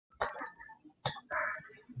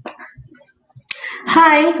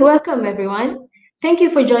Hi, welcome everyone. Thank you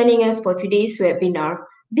for joining us for today's webinar.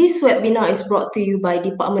 This webinar is brought to you by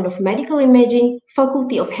Department of Medical Imaging,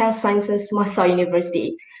 Faculty of Health Sciences MAHSA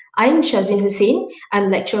University. I'm Shazin Hussein. I'm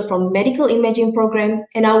lecturer from Medical Imaging Program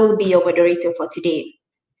and I will be your moderator for today.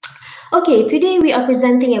 Okay, today we are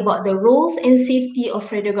presenting about the roles and safety of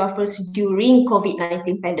radiographers during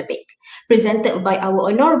COVID-19 pandemic, presented by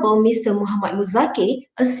our Honorable Mr. Muhammad Muzaki,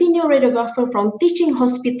 a senior radiographer from Teaching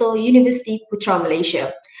Hospital University Putra,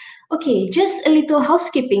 Malaysia. Okay, just a little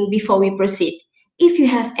housekeeping before we proceed. If you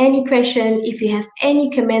have any question, if you have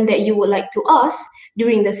any comment that you would like to ask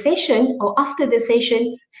during the session or after the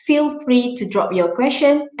session, feel free to drop your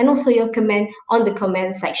question and also your comment on the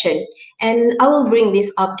comment section. And I will bring this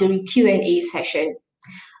up during Q&A session.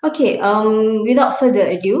 Okay, without further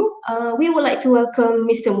ado, we would like to welcome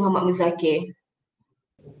Mr. Muhammad Muzaki.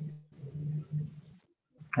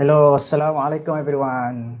 Hello, Assalamualaikum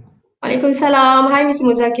everyone. Waalaikumsalam. Hi, Mr.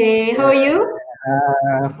 Muzaki. How are you?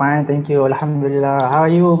 Fine, thank you. Alhamdulillah. How are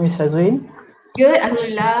you, Miss Azwin? Good,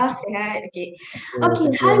 Alhamdulillah, sehat. Okay. Okay,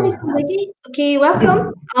 Thank hi, you. Mr. Muzaki. Okay,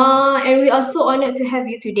 welcome. And we are so honored to have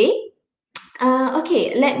you today.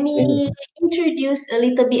 Okay, let me introduce a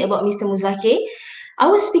little bit about Mr. Muzaki.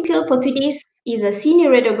 Our speaker for today is a senior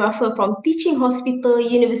radiographer from Teaching Hospital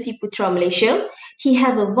University Putra, Malaysia. He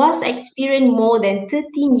have a vast experience, more than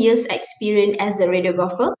 13 years experience as a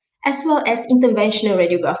radiographer, as well as interventional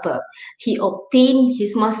radiographer. He obtained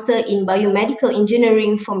his master in biomedical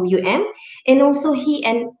engineering from UM, and also he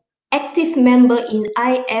an active member in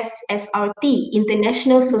ISSRT,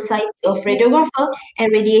 International Society of Radiographer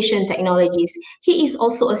and Radiation Technologies. He is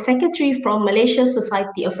also a secretary from Malaysia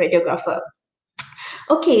Society of Radiographer.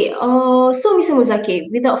 Okay, so Mr.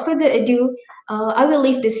 Muzaki, without further ado, I will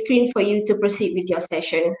leave the screen for you to proceed with your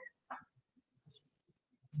session.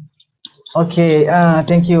 Okay,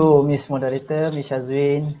 thank you, Miss Moderator, Miss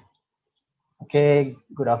Azwin. Okay,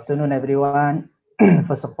 good afternoon, everyone.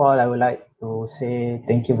 First of all, I would like to say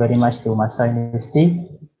thank you very much to MAHSA University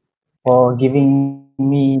for giving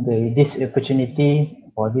me this opportunity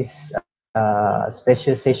for this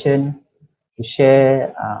special session to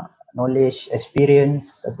share knowledge,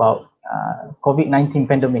 experience about COVID-19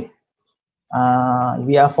 pandemic.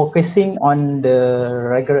 We are focusing on the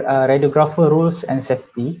radiographer rules and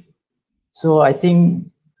safety. So I think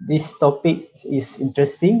this topic is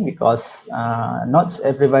interesting because not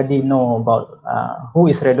everybody know about who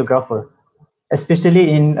is radiographer,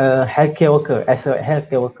 especially in healthcare worker, as a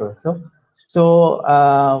healthcare worker. So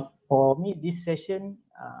for me, this session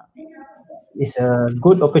is a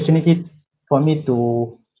good opportunity for me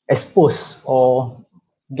to expose or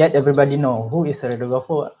get everybody know who is a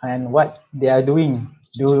radiographer and what they are doing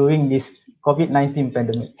during this COVID-19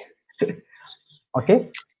 pandemic.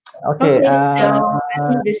 Okay. Okay, so I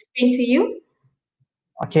leave the screen to you.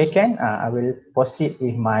 Okay, Ken, I will proceed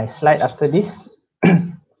with my slide after this.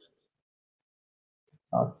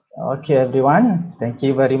 Okay, everyone, thank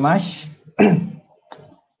you very much.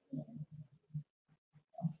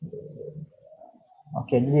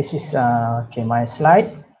 Okay, this is okay my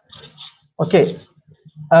slide. Okay,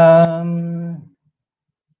 our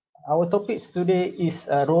topics today is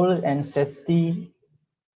role and safety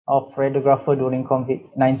of radiographer during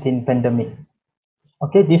COVID-19 pandemic.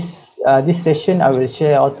 Okay, this session I will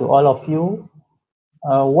share out to all of you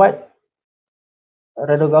what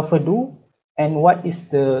radiographer do and what is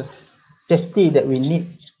the safety that we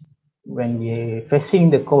need when we facing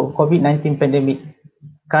the COVID-19 pandemic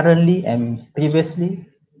currently and previously.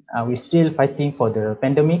 We're still fighting for the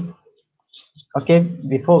pandemic. Okay,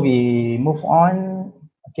 before we move on,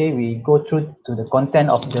 okay, we go through to the content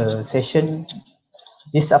of the session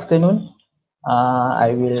this afternoon.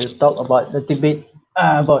 I will talk about a little bit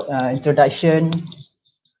about introduction,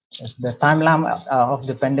 the timeline of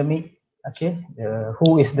the pandemic. Okay,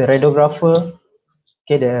 who is the radiographer?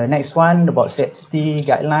 Okay, the next one about safety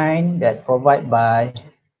guideline that provided by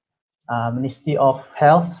Ministry of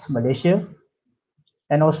Health Malaysia,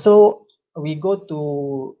 and also we go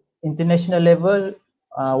to international level.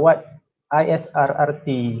 What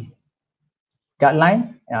ISRRT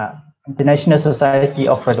guideline, International Society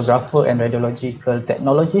of Radiographer and Radiological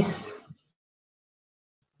Technologies,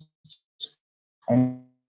 and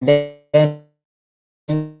then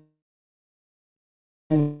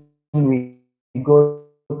we go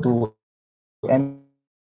to MSR.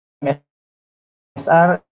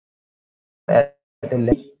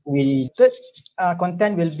 Third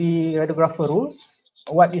content will be radiographer rules.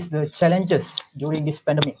 What is the challenges during this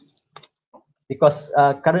pandemic? Because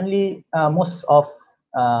currently most of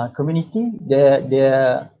community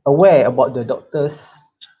they're aware about the doctors,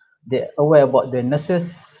 they're aware about the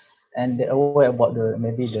nurses, and they're aware about the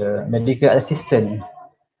maybe the medical assistant,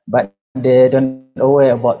 but they don't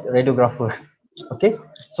aware about radiographer. Okay,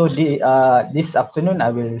 so this afternoon I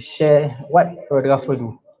will share what radiographer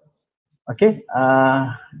do. Okay,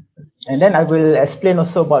 and then I will explain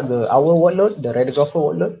also about our workload, the radiographer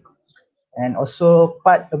workload, and also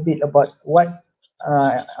part a bit about what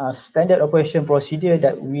standard operation procedure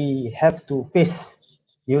that we have to face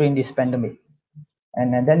during this pandemic.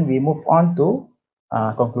 And then we move on to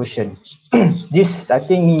conclusion. This, I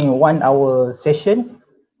think, 1 hour session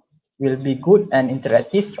will be good and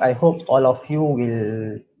interactive. I hope all of you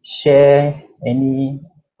will share any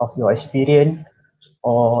of your experience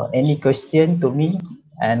or any question to me,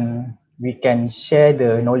 and we can share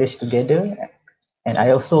the knowledge together. And I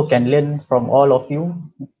also can learn from all of you,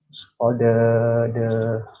 or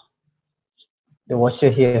the watcher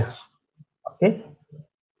here. Okay.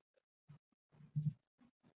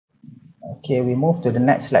 Okay, we move to the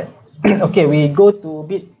next slide. Okay, we go to a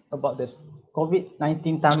bit about the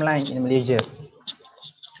COVID-19 timeline in Malaysia.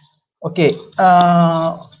 Okay,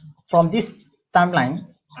 from this timeline,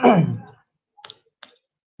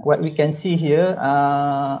 what we can see here,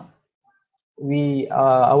 our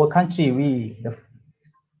country, the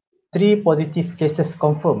 3 positive cases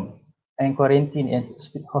confirmed and quarantined in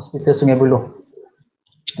Hospital Sungai Buloh.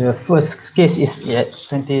 The first case is at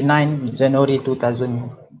 29 January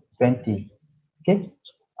 2020. Okay,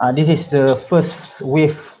 this is the first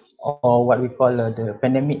wave, or what we call the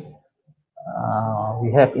pandemic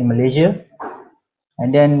we have in Malaysia.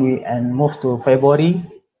 And then we move to February.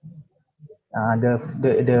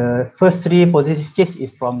 The first 3 positive case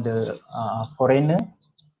is from the foreigner,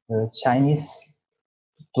 the Chinese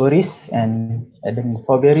tourists, and then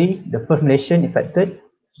February the first Malaysian infected.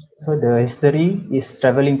 So the history is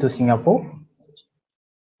traveling to Singapore.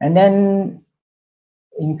 And then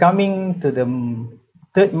in coming to the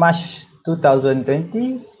 3rd March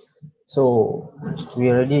 2020, so we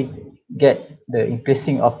already get the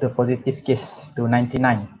increasing of the positive case to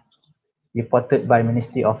 99 reported by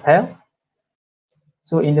Ministry of Health.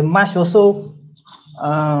 So in the March also,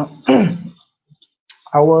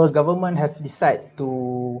 our government have decided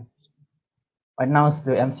to announce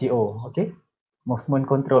the MCO, okay, Movement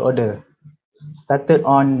Control Order, started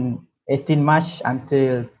on 18 March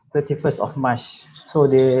until 31st of March. So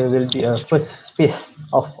there will be a first phase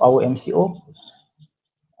of our MCO.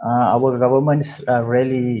 Our governments are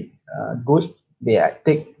really good. They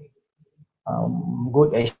take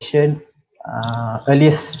good action,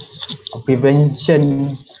 earliest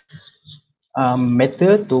prevention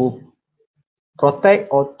method to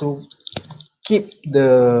protect or to keep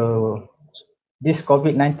this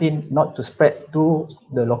COVID-19 not to spread to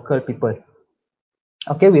the local people.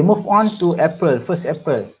 Okay, we move on to April, 1st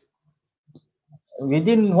April.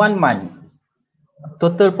 Within 1 month,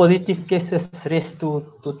 total positive cases raised to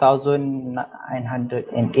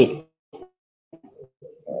 2,908.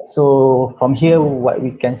 So from here, what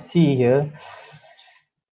we can see here,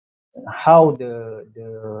 how the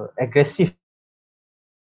aggressive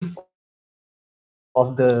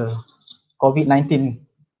of the COVID-19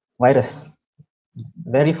 virus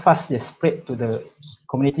very fast they spread to the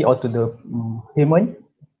community or to the human.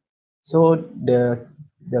 So the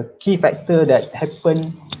key factor that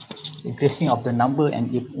happened, increasing of the number,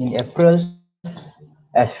 and in April,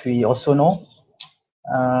 as we also know,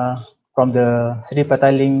 from the Sri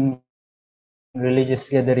Pataling religious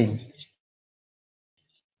gathering,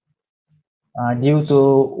 due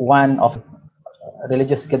to one of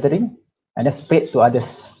religious gathering, and then spread to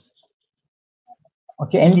others.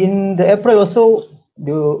 Okay, and in the April also,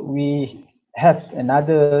 we have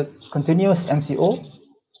another continuous MCO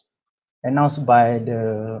announced by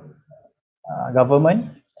the government,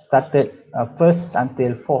 started 1st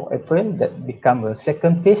until 4th April, that become a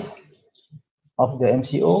second phase of the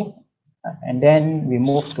MCO. And then we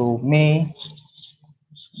move to May,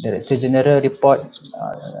 the Director General report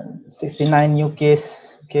 69 new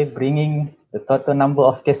cases, okay, bringing the total number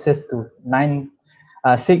of cases to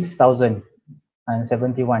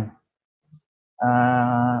 6,071.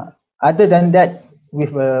 Other than that,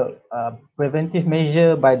 with a preventive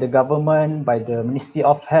measure by the government, by the Ministry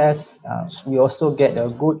of Health, we also get a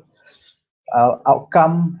good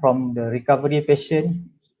outcome from the recovery patient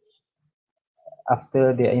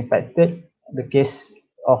after they are infected. The case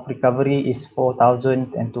of recovery is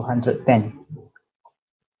 4,210.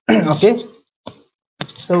 Okay,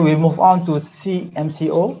 so we move on to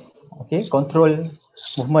CMCO, okay, Control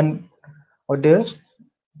Movement Order.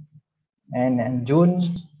 And in June,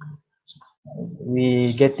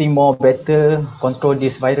 we getting more better control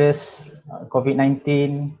this virus,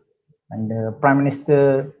 COVID-19, and the Prime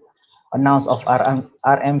Minister announced of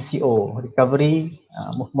RMCO, Recovery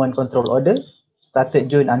Movement Control Order, started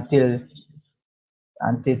June until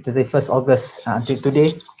 31st August until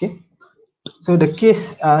today. Okay, so the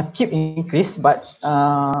case keep increase, but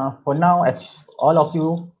for now, as all of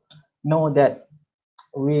you know that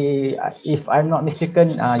we, if I'm not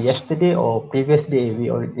mistaken, yesterday or previous day, we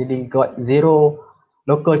already got 0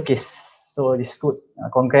 local case. So it's good.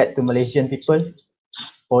 Congrats to Malaysian people.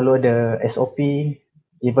 Follow the SOP.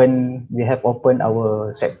 Even we have opened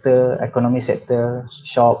our sector, economy sector,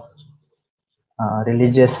 shop,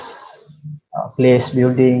 religious place,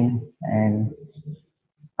 building, and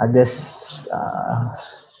others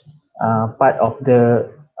part of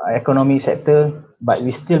the economy sector, but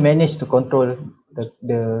we still managed to control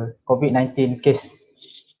the COVID-19 case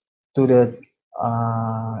to the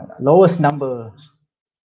lowest number.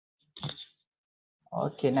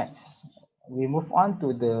 Okay, next. We move on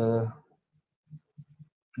to the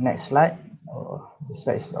next slide. This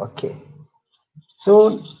slide is okay.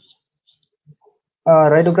 So,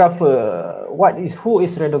 radiographer. Who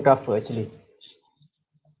is radiographer actually?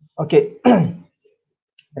 Okay,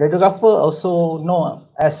 radiographer also known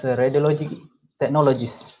as a radiologic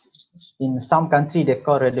technologist. In some country, they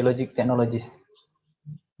call radiologic technologist.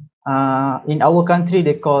 In our country,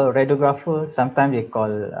 they call radiographer. Sometimes they call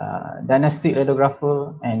diagnostic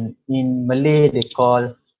radiographer, and in Malay they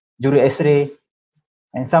call juru X-ray.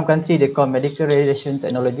 And some country they call medical radiation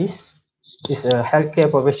technologist. Is a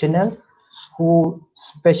healthcare professional who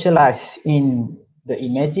specialize in the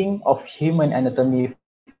imaging of human anatomy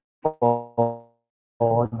for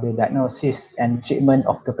the diagnosis and treatment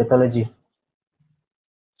of the pathology.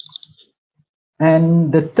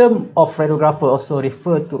 And the term of radiographer also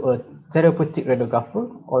refer to a therapeutic radiographer,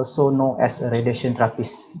 also known as a radiation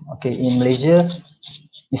therapist. Okay, in Malaysia,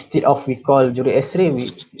 instead of we call juru X-ray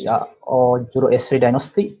or juru X-ray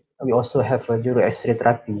diagnostic, we also have a juru X-ray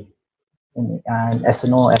therapy, and as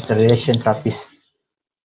known as a radiation therapist.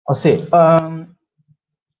 Okay,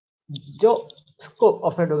 job scope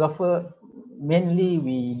of radiographer, mainly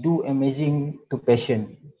we do imaging to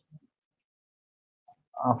patient.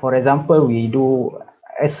 For example, we do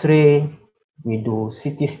X-ray, we do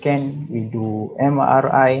CT scan, we do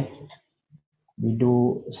MRI, we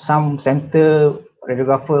do some center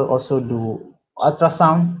radiographer also do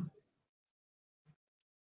ultrasound.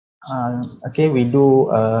 Okay, we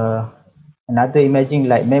do another imaging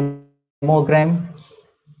like mammogram,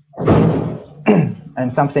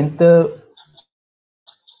 and some center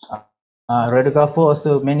radiographer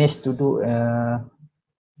also managed to do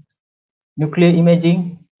nuclear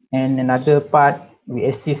imaging, and another part we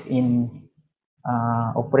assist in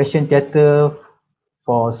operation theatre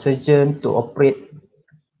for surgeon to operate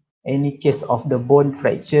any case of the bone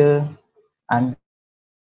fracture, and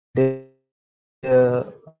the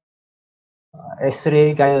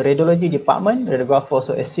X-ray radiology department, radiographer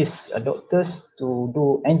also assists doctors to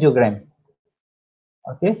do angiogram.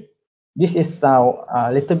 Okay, this is a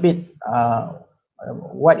little bit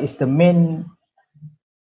what is the main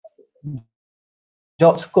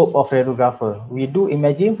job scope of radiographer. We do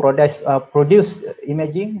imaging, produce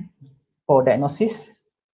imaging for diagnosis,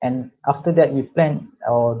 and after that we plan,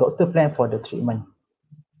 or doctor plan for the treatment.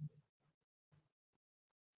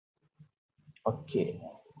 Okay.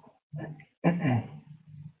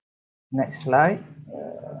 Next slide.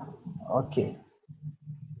 Okay.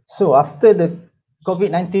 So after the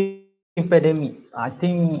COVID-19 pandemic, I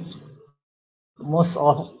think most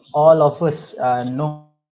of all of us know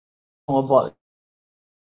about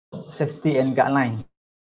safety and guidelines.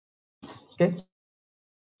 Okay.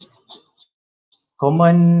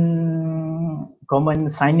 Common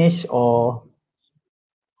signage or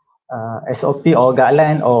SOP or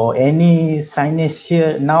guideline or any signage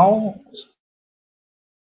here now.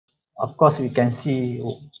 Of course, we can see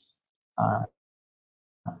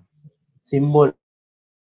symbol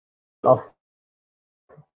of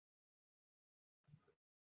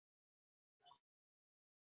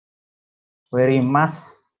wearing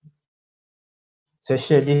mask,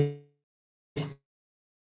 social distance,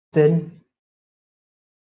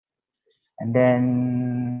 and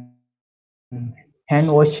then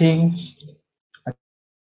hand washing.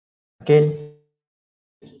 Okay,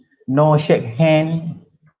 no shake hand.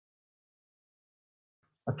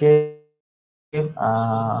 Okay,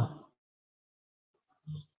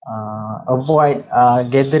 avoid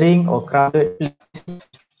gathering or crowded places.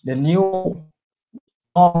 The new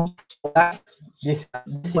norm this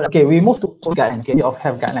okay, we move to guideline, okay, of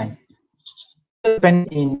health guideline.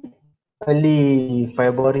 In early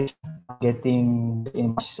February, getting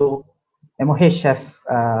in March. So MOH have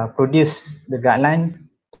produced the guideline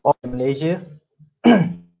of Malaysia.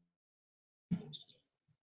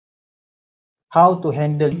 how to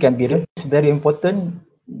handle can be it's very important.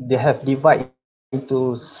 They have divided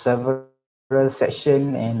into several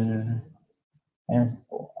sections, and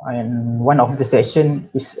one of the section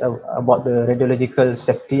is about the radiological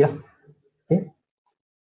safety. Okay.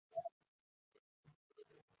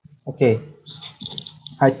 Okay.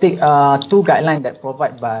 I take two guidelines that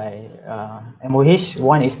provided by MOH.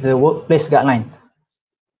 One is the workplace guideline.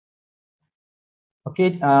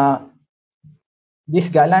 Okay. This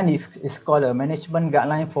guideline is called a management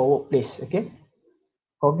guideline for workplace. Okay.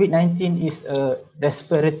 COVID-19 is a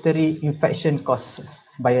respiratory infection caused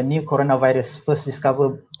by a new coronavirus first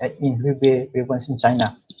discovered in Hubei province in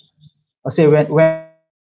China. Okay,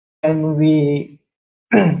 when we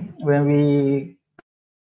when we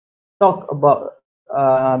talk about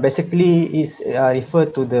basically is refer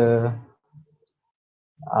to the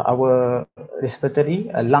our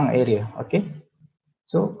respiratory lung area. Okay,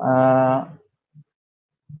 so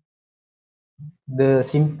the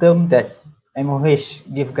symptom that MOH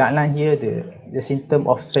give guideline here, the symptom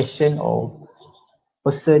of patient or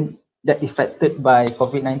person that affected by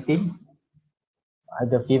COVID-19,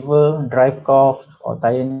 either fever, dry cough, or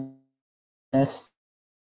tiredness.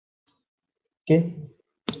 Okay.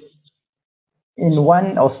 In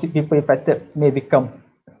one or 6 people affected may become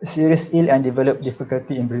serious ill and develop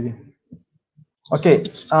difficulty in breathing. Okay,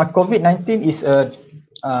 COVID-19 is a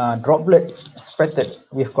droplet spreaded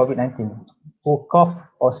with COVID-19 who cough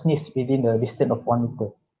or sneeze within the distance of 1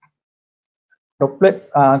 meter. Droplet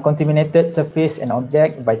contaminated surface and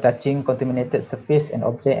object by touching contaminated surface and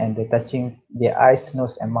object and touching their eyes,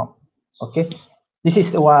 nose, and mouth. Okay, this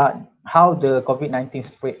is how the COVID-19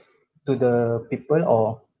 spread to the people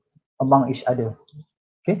or among each other.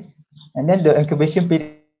 Okay, and then the incubation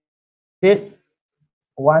period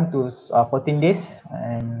 1 to 14 days,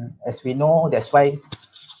 and as we know, that's why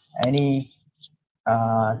any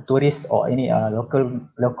tourists or any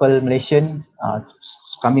local Malaysian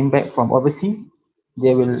coming back from overseas,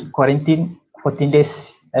 they will quarantine 14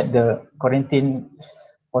 days at the quarantine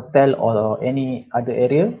hotel or any other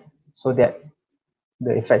area, so that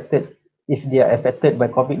the affected, if they are affected by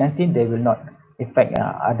COVID-19, they will not affect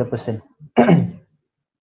other person.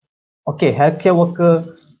 Okay, healthcare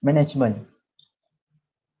worker management.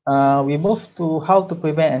 We move to how to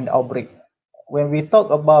prevent an outbreak. When we talk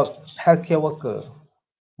about healthcare worker,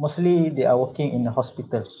 mostly they are working in a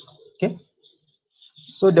hospital. Okay,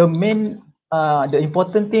 so the main the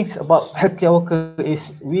important things about healthcare worker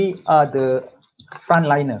is we are the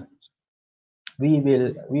frontliner.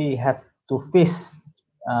 We have to face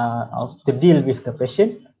to deal with the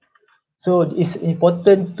patient. So it's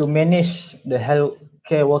important to manage the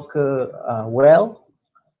healthcare worker well,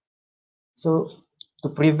 so to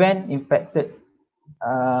prevent infected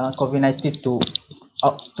COVID-19 to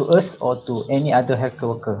us or to any other healthcare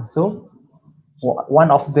worker. So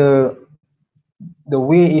one of the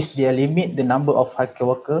way is they limit the number of healthcare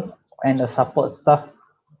worker and the support staff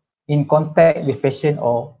in contact with patient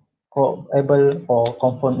or probable or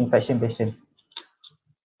confirmed infection patient.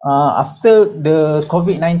 After the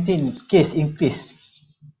COVID-19 case increase,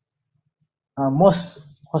 most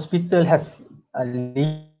hospital have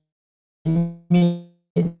limit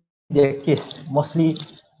their case, mostly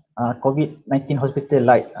COVID-19 hospital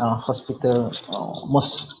like hospital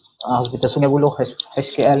hospital Sungai Buloh,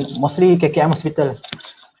 HKL, mostly KKM hospital,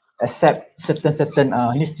 except certain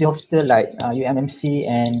university hospital like UMMC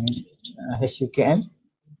and HUKM.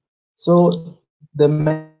 So the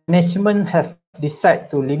management have decided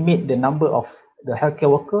to limit the number of the healthcare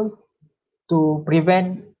worker to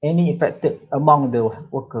prevent any infected among the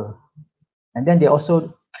worker. And then they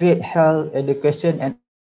also create health education and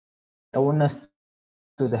awareness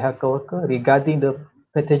to the healthcare worker regarding the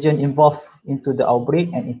pathogen involved into the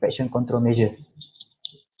outbreak and infection control measure.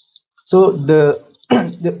 So the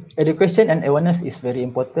education and awareness is very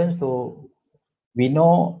important. So we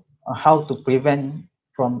know how to prevent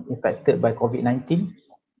from infected by COVID-19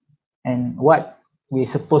 and what we're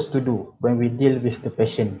supposed to do when we deal with the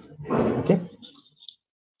patient. Okay.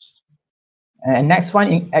 And next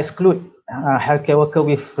one, exclude healthcare worker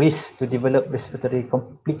with risk to develop respiratory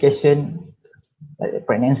complication like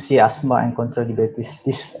pregnancy, asthma, and control diabetes.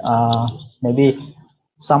 This maybe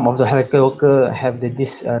some of the healthcare worker have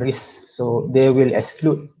this risk, so they will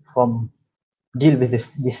exclude from deal with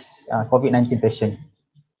this COVID-19 patient.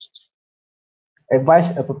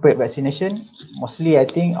 Advise appropriate vaccination. Mostly, I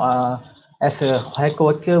think as a healthcare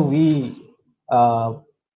worker, we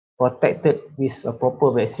protected with a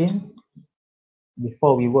proper vaccine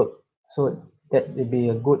before we work, so that will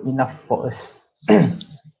be good enough for us.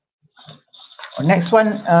 Next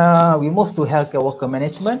one, we move to healthcare worker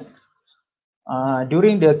management.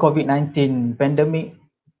 During the COVID-19 pandemic,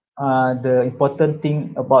 the important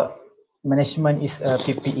thing about management is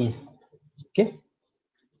PPE. Okay,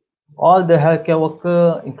 all the healthcare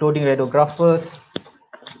worker, including radiographers,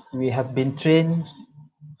 we have been trained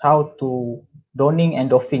how to donning and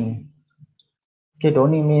doffing. Okay,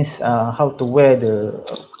 donning means how to wear the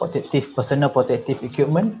personal protective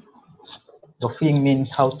equipment. Doffing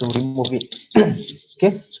means how to remove it.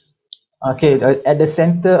 Okay. Okay, at the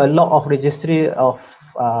center, a lot of registry of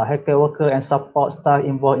healthcare worker and support staff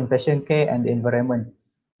involved in patient care and the environment.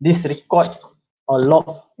 This record a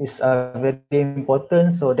lot is very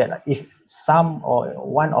important, so that if some or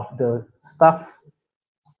one of the staff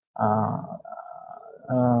uh,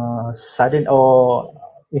 sudden or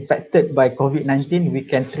infected by COVID-19, we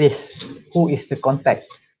can trace who is the contact,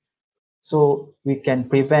 so we can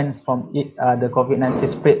prevent from it the COVID-19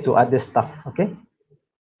 spread to other staff. Okay.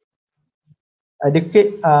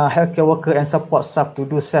 Educate healthcare worker and support staff to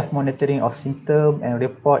do self-monitoring of symptoms and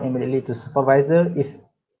report immediately to supervisor. If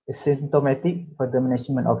symptomatic, further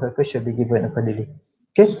management of healthcare should be given accordingly.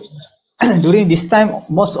 Okay. During this time,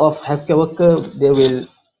 most of healthcare worker, they will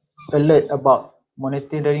alert about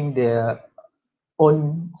monitoring their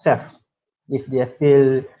own self. If they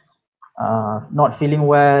feel not feeling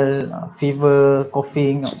well, fever,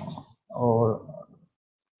 coughing, or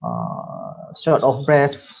short of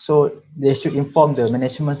breath, so they should inform the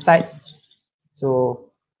management side.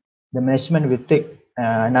 So the management will take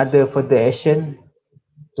another further action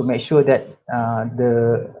to make sure that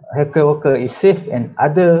the healthcare worker is safe and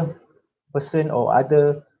other person or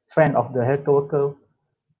other friend of the healthcare worker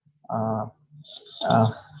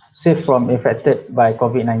uh, safe from infected by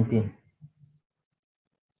COVID-19.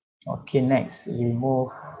 Okay, next we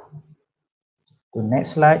move to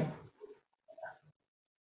next slide.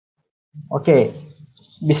 Okay,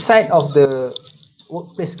 beside of the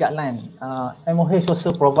workplace guideline, MOH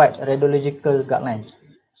also provide radiological guideline.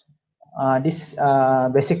 This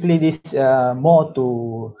basically this more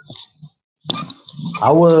to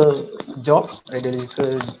our job.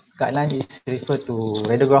 Radiological guideline is referred to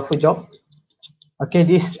radiographer job. Okay,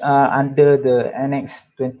 this under the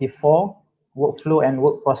Annex 24 workflow and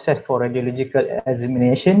work process for radiological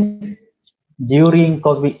examination during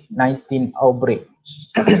COVID-19 outbreak.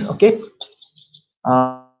 Okay.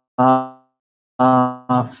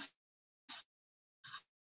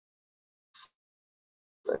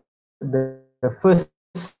 The first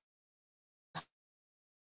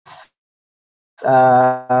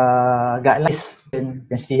guidelines, you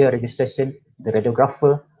can see here registration, the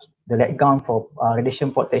radiographer, the leg gown for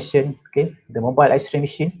radiation protection, okay, the mobile X-ray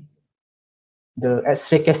machine, the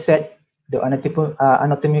X-ray cassette, the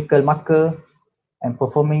anatomical marker, and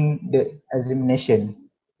performing the examination.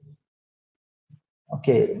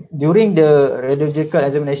 Okay, during the radiological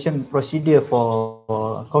examination procedure for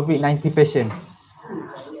COVID-19 patient,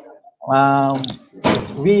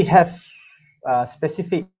 we have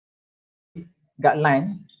specific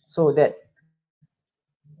guideline so that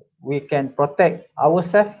we can protect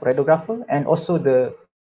ourselves, radiographer, and also the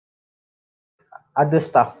other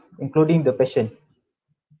staff, including the patient.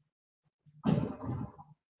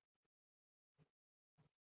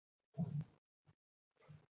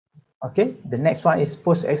 Okay, the next one is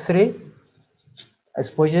post X-ray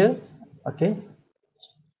exposure. Okay,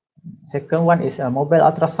 second one is a mobile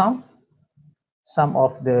ultrasound. Some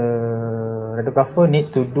of the radiographer need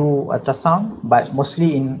to do ultrasound, but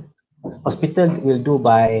mostly in hospital will do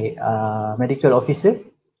by medical officer.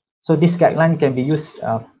 So this guideline can be used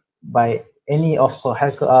by any of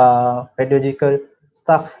radiological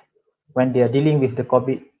staff when they are dealing with the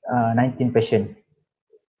COVID-19 patient.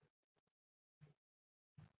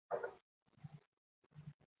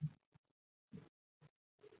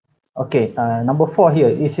 Okay, number 4 here,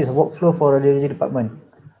 this is workflow for radiology department.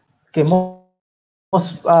 Okay,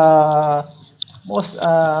 most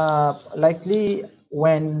likely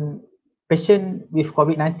when patient with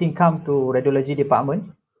COVID-19 come to radiology department,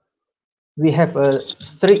 we have a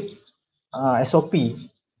strict SOP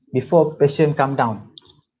before patient come down.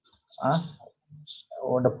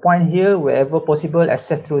 The point here, wherever possible,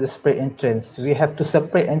 access through the separate entrance. We have to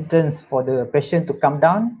separate entrance for the patient to come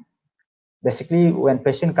down. Basically, when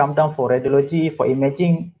patient come down for radiology, for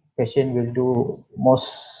imaging, patient will do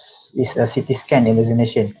most is a CT scan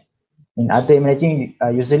examination. In other imaging,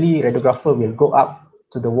 usually radiographer will go up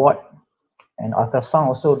to the ward, and ultrasound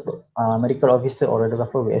also medical officer or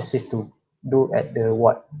radiographer will assist to do at the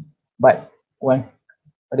ward. But when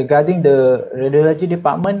regarding the radiology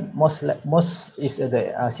department, most is the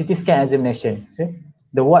CT scan examination. See?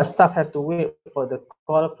 The ward staff have to wait for the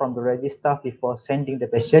call from the regi staff before sending the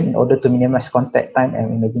patient in order to minimize contact time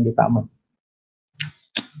and imaging department.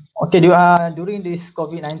 Okay, during this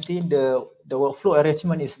COVID-19, the workflow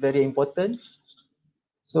arrangement is very important.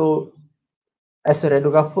 So as a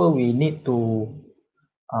radiographer, we need to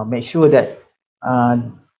make sure that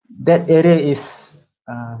that area is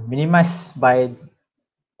minimized by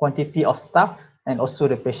quantity of staff and also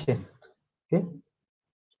the patient. Okay,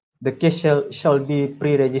 the case shall be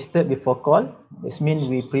pre-registered before call. This means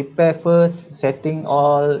we prepare first, setting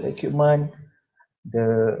all equipment,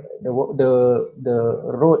 the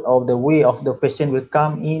road of the way of the patient will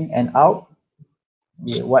come in and out,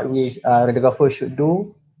 what we radiographer should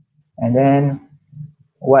do, and then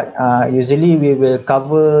what usually we will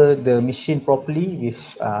cover the machine properly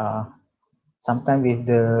with sometimes with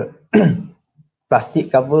the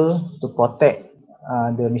plastic cover to protect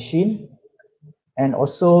the machine, and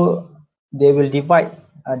also they will divide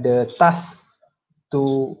the task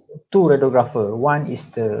to two radiographer. One is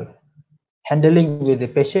the handling with the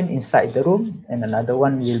patient inside the room, and another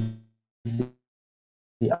one will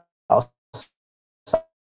be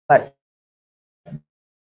outside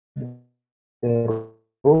the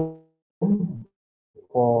room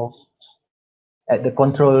or at the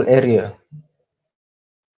control area.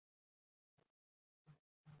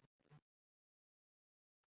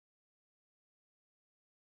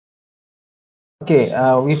 Okay,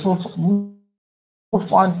 we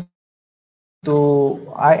move on to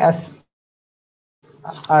ISRT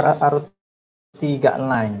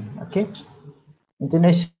guideline. Okay,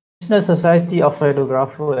 International Society of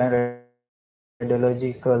Radiographer and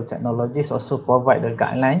Radiological Technologies also provide a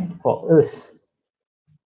guideline for us.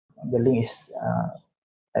 The link is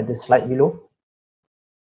at the slide below.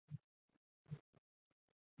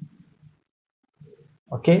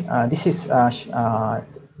 Okay, this is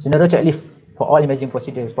general checklist for all imaging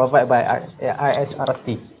procedures provided by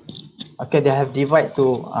ISRT. Okay, they have divided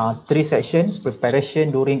to 3 sections: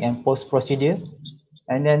 preparation, during, and post procedure.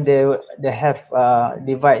 And then they have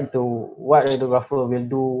divided into what radiographer will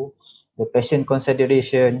do, the patient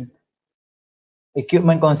consideration,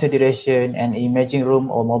 equipment consideration, and imaging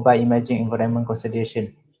room or mobile imaging environment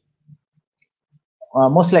consideration.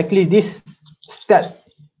 Most likely this step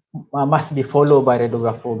must be followed by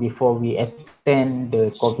radiographer before we attend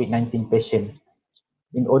the COVID-19 patient,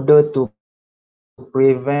 in order to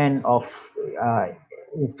prevent of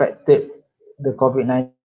infected the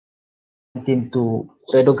COVID-19 to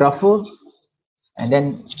radiographer, and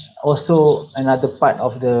then also another part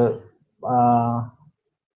of the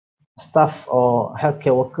staff or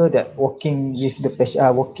healthcare worker that working with the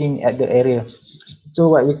patient, working at the area. So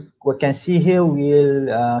what we can see here will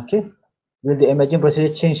will the imaging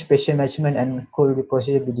procedure change patient management and could the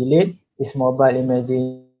procedure be delayed? Is mobile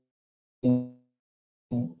imaging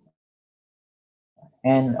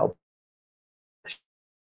and option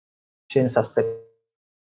suspected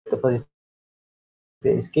positive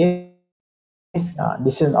case?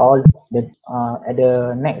 This is all that at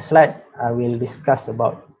the next slide I will discuss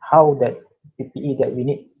about how that PPE that we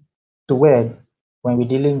need to wear when we're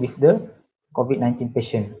dealing with the COVID-19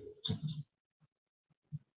 patient.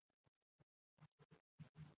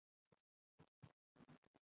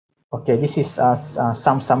 Okay, this is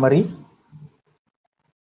some summary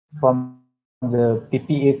from the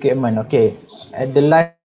PPE equipment. Okay, at the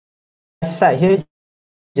left side here,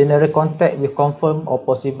 general contact with confirmed or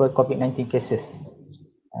possible COVID-19 cases.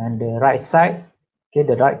 And the right side, okay,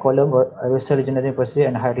 the right column, aerosol generating procedure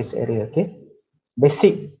and high risk area. Okay,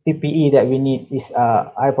 basic PPE that we need is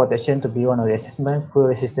eye protection to be one of the assessment, full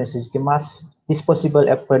resistance surgical mask, disposable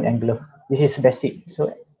apron and glove. This is basic. So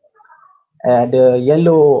the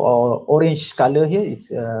yellow or orange color here is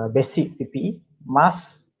basic PPE,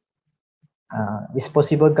 mask,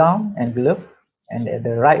 disposable gown and glove. And at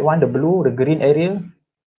the right one, the blue, the green area,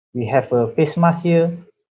 we have a face mask here.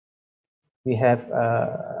 We have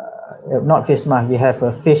not face mask, we have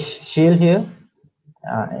a face shield here.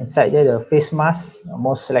 Inside there, the face mask,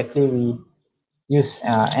 most likely we use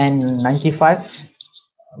N95.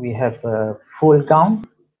 We have a full gown,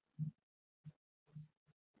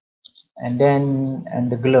 and then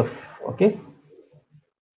the glove. Okay.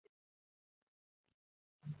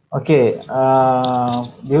 Okay.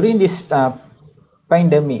 During this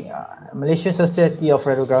pandemic, Malaysian Society of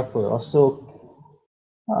Radiographers also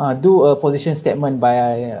do a position statement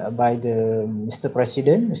by the Mr.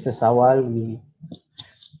 President, Mr. Sawal.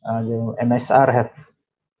 The MSR have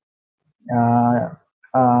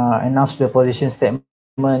announced the position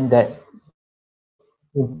statement that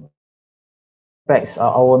impacts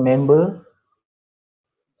our member.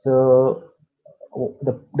 So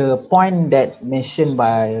the point that mentioned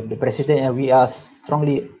by the President, and we are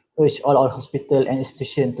strongly urge all our hospital and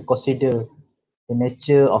institutions to consider the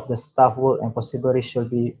nature of the staff work and possible risk should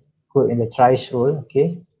be good in the triage role.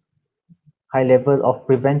 Okay, high level of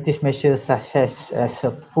preventive measures such as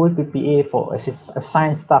a full PPA for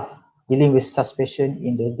assigned staff dealing with suspicion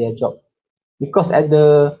in their job. Because at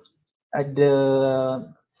the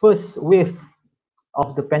first wave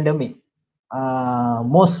of the pandemic,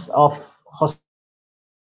 most of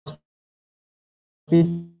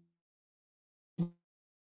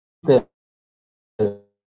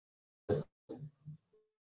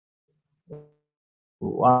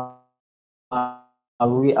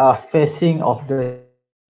we are facing of the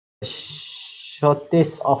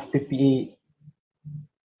shortage of PPE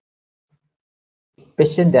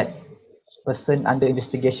patient, that person under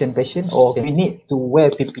investigation patient, or we need to wear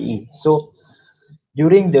PPE. So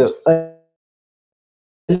during the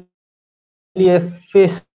earlier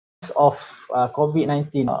phase of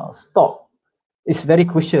COVID-19, stock is very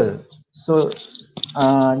crucial. So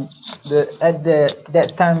that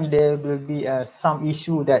time there will be some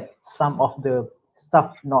issue that some of the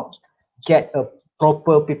staff not get a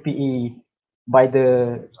proper PPE by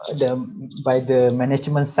the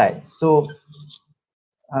management side. So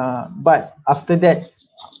but after that,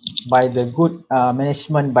 by the good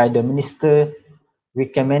management by the minister, we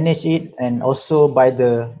can manage it, and also by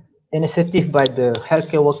the initiative by the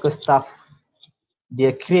healthcare worker staff,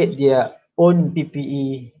 they create their own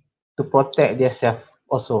PPE to protect themselves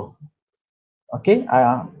also. Okay,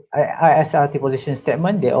 ISRT position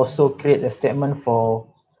statement, they also create a statement for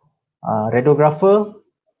radiographer,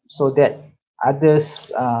 so that others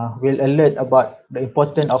will alert about the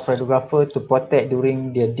importance of radiographer to protect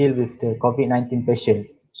during their deal with the COVID-19 patient.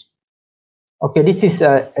 Okay, this is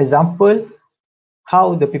an example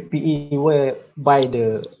how the PPE were by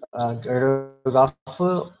the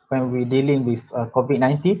radiographer when we're dealing with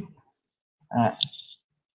COVID-19. At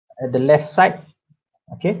the left side,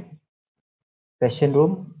 okay, patient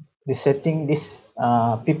room, the setting, this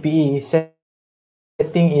PPE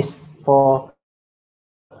setting is for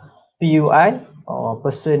PUI, or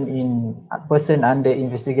person under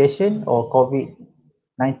investigation, or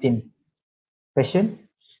COVID-19 patient.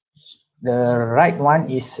 The right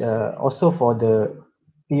one is also for the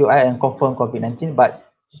PUI and confirmed COVID-19,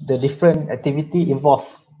 but the different activity involved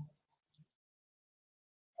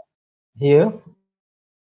here.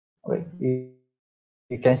 Wait,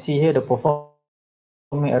 you can see here the performing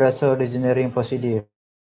aerosol regenerating procedure.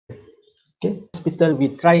 Okay, hospital, we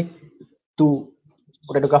try to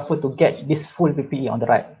radiographer to get this full PPE on the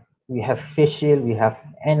right. We have face shield, we have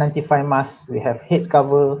N95 mask, we have head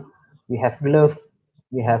cover, we have glove,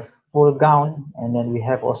 we have full gown, and then we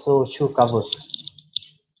have also shoe cover.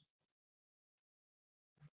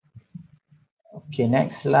 Okay,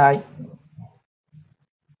 next slide.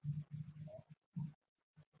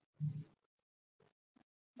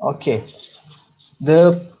 Okay,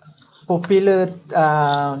 the popular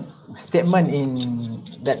statement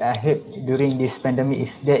that I heard during this pandemic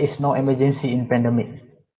is there is no emergency in pandemic.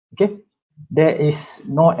 Okay, there is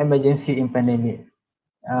no emergency in pandemic.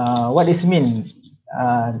 What does it mean?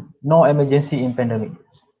 No emergency in pandemic.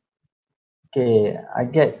 Okay, I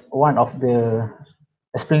get one of the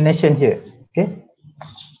explanation here. Okay,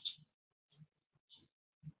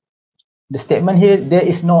 the statement here, there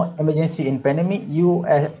is no emergency in pandemic. You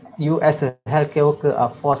as a healthcare worker are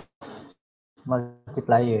force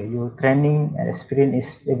multiplier. Your training and experience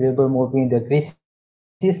is available moving the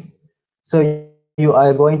crisis. So you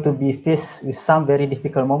are going to be faced with some very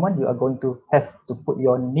difficult moment. You are going to have to put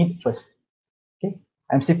your need first. Okay,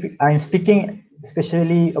 I'm speaking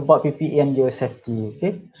especially about PPE and your safety.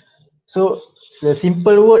 Okay, so the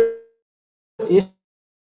simple word is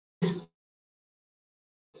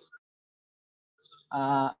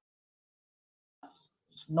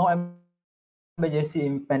no emergency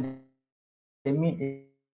in pandemic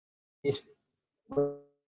is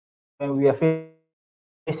when we are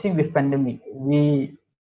facing with pandemic, we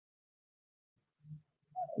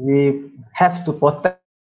have to protect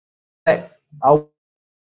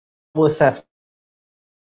ourselves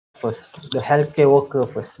first, the healthcare worker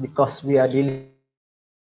first, because we are dealing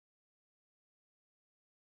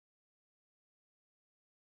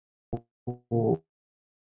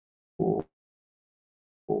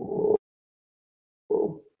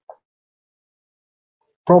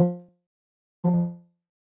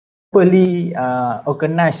properly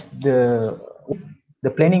organized. The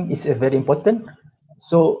planning is very important.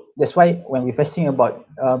 So that's why when we're facing about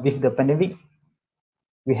with the pandemic,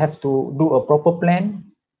 we have to do a proper plan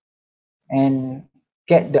and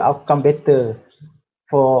get the outcome better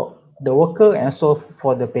for the worker and also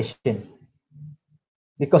for the patient.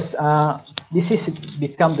 Because this is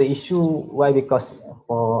become the issue. Why? Because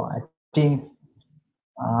for I think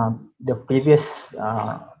the previous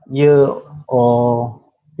year or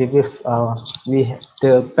previous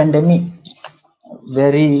the pandemic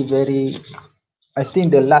very I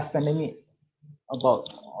think the last pandemic about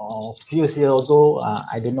few years ago,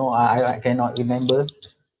 I don't know, I cannot remember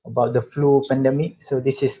about the flu pandemic. So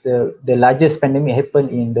this is the largest pandemic happened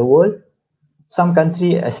in the world. Some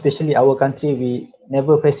country, especially our country, we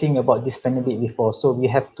never facing about this pandemic before. So we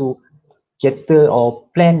have to cater or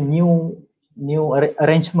plan new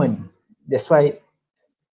arrangement. That's why,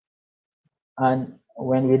 and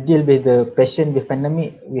when we deal with the patient with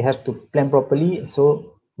pandemic, we have to plan properly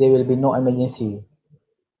so there will be no emergency.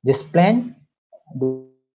 Just plan, do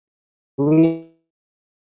it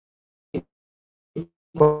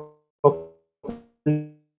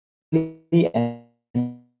properly, and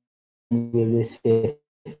we will save.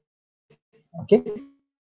 Okay.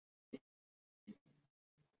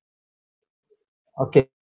 Okay.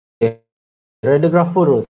 Radiographer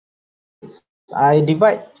roles. I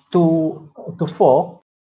divide to four,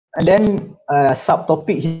 and then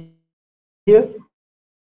subtopic here.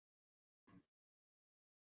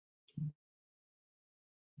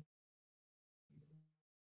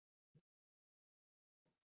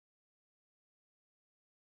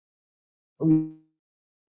 We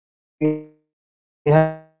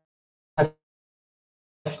have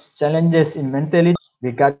challenges in mentality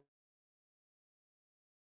regarding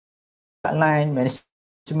line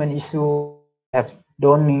management issue, have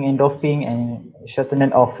donning and doffing and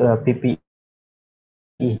shortening of PPE.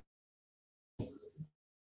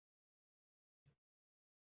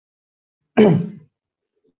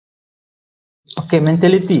 Okay,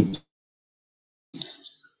 mentality.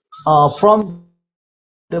 From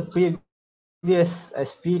the previous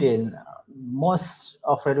experience, most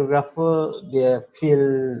of radiographer they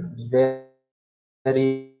feel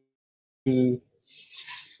very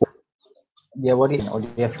they are worried or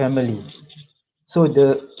their family. So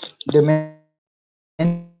the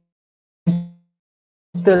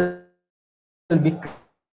mental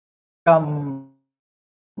become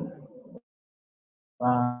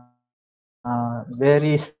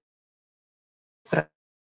very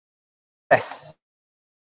stress.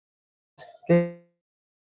 Okay.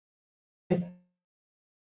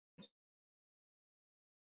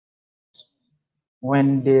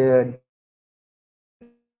 When they're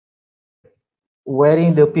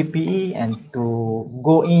wearing the PPE and to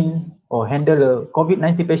go in or handle a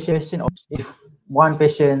COVID-19 patient, or if one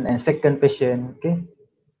patient and second patient, okay.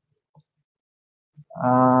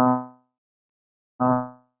 Uh,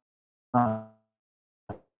 uh,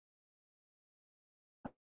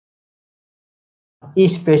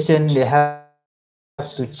 each patient they have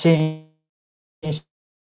to change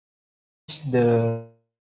the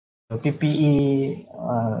PPE,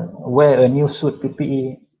 wear a new suit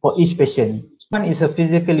PPE for each patient. One is a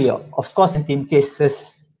physically, of course, in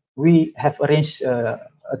cases we have arranged a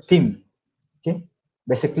team. Okay,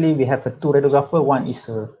 basically we have a two radiographer. One is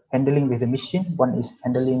handling with the machine, one is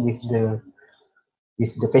handling with the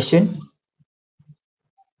patient.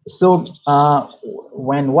 So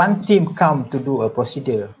when one team come to do a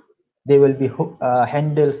procedure, they will be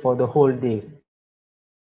handled for the whole day.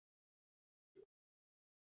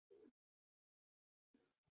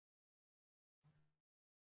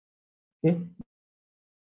 Okay,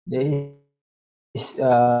 there is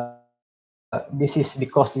this is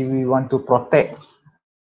because we want to protect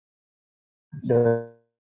the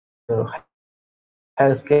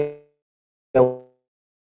healthcare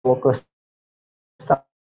workers staff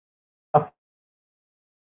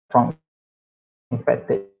from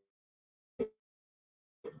infected.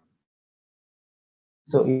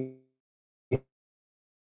 So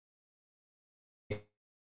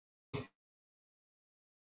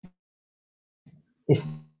if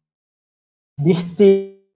this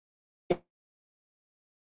team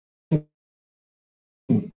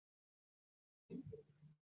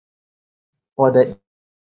for the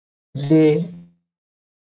day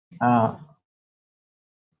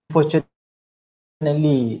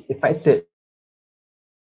unfortunately affected,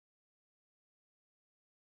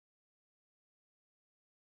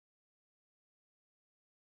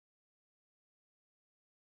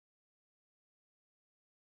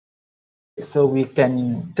 so we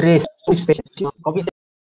can trace this patient COVID.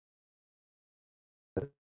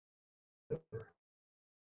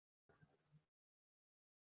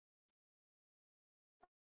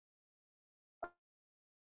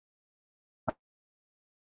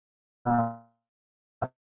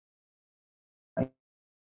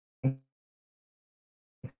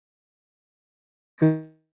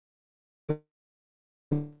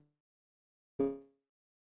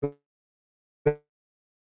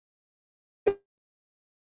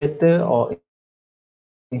 or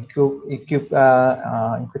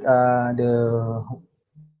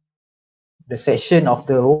the section of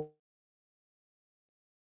the room.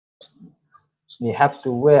 They have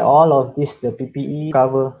to wear all of this, the PPE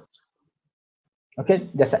cover. Okay,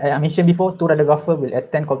 as I mentioned before, 2 radiographer will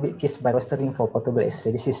attend COVID case by rostering for portable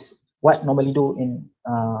X-ray. This is what normally do in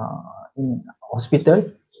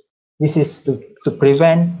hospital. This is to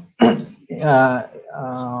prevent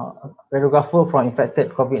radiographer from infected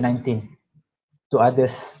COVID-19 to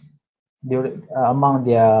others during, among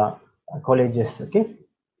their colleges. Okay,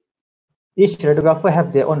 each radiographer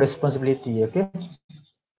have their own responsibility. Okay,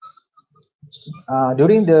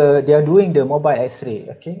 during they are doing the mobile X-ray.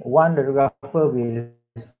 Okay, one radiographer will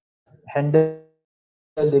handle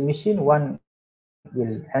the machine, one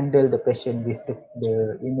will handle the patient with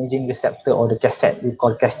the imaging receptor or the cassette. We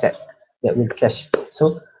call cassette that will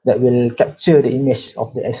that will capture the image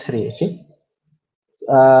of the X-ray. Okay.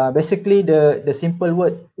 Basically, the simple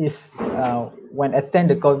word is when attend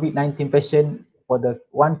the COVID-19 patient, for the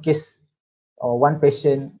one case or one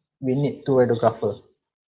patient, we need 2 radiographer.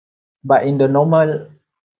 But in the normal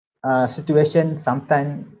situation,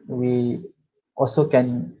 sometimes we also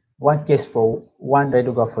can one case for one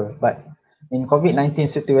radiographer. But in COVID-19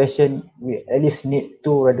 situation, we at least need 2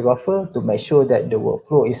 radiographer to make sure that the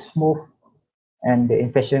workflow is smooth and the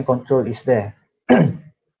infection control is there.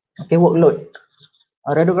 Okay, workload.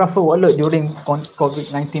 A radiographer workload during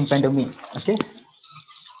COVID-19 pandemic. Okay,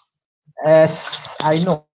 as I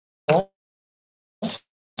know,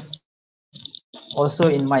 also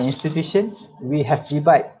in my institution, we have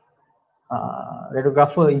divided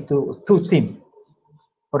radiographer into 2 teams.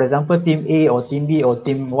 For example, team A or team B or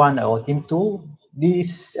team 1 or team 2.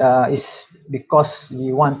 This is because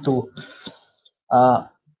we want to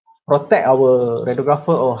protect our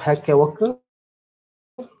radiographer or healthcare worker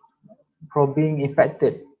from being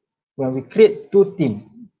infected. When we create 2 teams,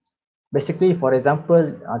 basically, for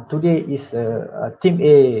example, today is team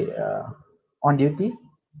A on duty,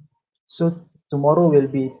 so tomorrow will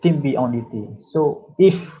be team B on duty. So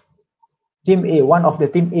if team A, one of the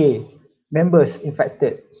team A members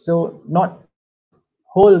infected, so not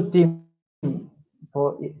whole team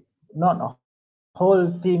not a whole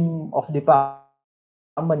team of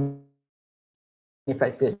department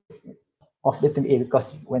infected of the team A,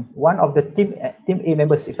 because when one of the team A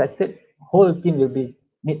members infected, whole team will be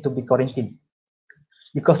need to be quarantined.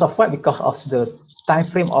 Because of what? Because of the time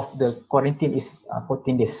frame of the quarantine is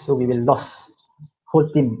 14 days. So we will lose whole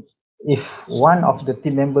team. If one of the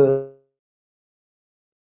team member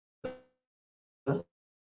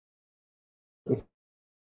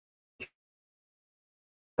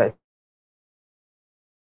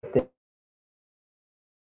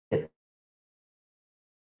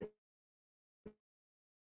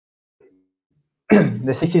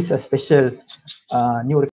this is a special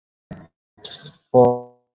new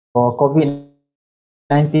for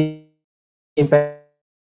COVID-19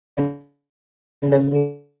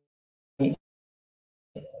 pandemic.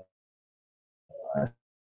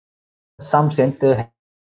 Some center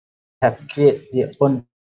have created their own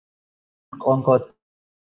on-call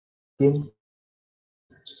team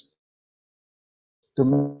to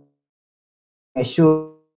make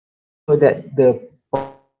sure that the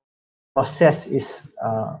process is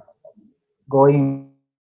going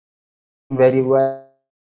very well.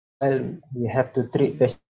 We have to treat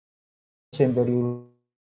patient very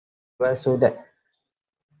well, so that,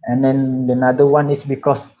 and then another one is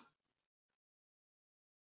because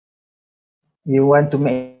you want to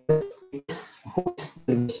make who is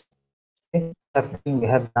the we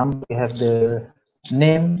have number, we have the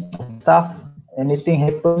name of staff. Anything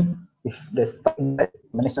happen, if the staff in that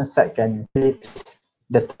management side can delete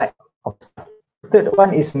the type of staff. Third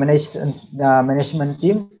one is management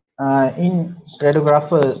team. In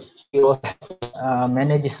radiographer, we also have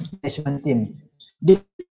management team. This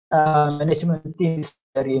management team is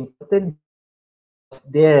very important.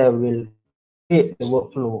 They will create the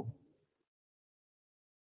workflow.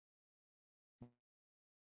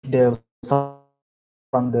 The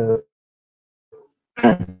from the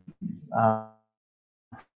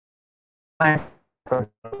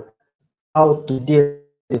how to deal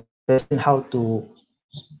with the patient, how to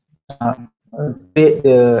create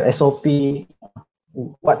the SOP,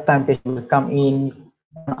 what time patient will come in,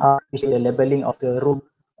 the labeling of the room.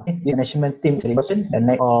 The management team is important, the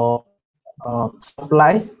next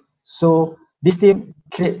supply. So this team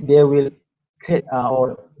they will create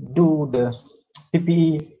or do the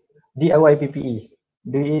PPE, DIY PPE,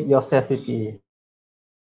 do it yourself PPE,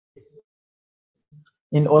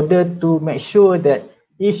 in order to make sure that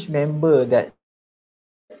each member that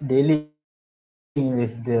daily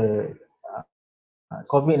with the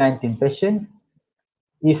COVID-19 patient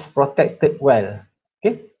is protected well.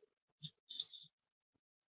 Okay.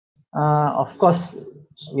 Of course,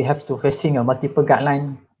 we have to facing a multiple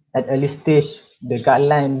guideline at early stage. The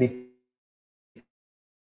guideline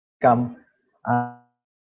become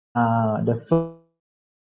the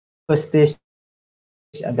first stage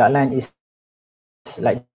guideline is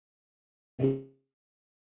like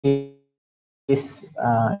this,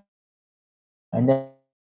 and then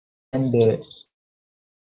the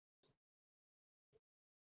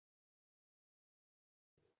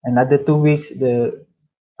another 2 weeks the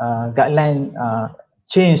guideline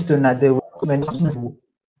changed to another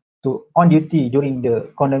to on duty during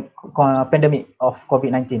the pandemic of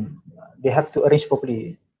COVID-19. They have to arrange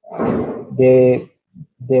properly. They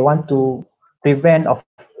want to prevent of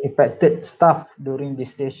infected staff during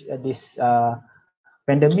this stage, this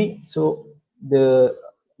pandemic. So the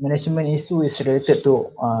management issue is related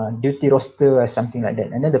to duty roster or something like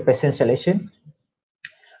that. And then the patient selection.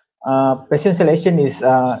 Patient selection is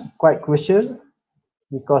quite crucial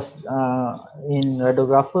because in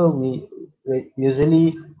radiographer we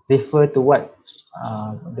usually refer to what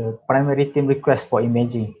the primary team request for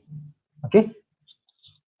imaging. Okay.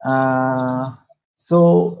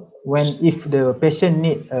 So if the patient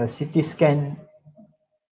need a CT scan,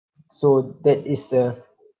 so that is a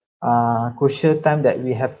crucial time that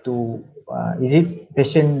we have to is it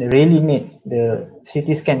patient really need the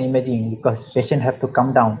CT scan imaging, because patient have to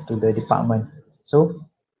come down to the department. So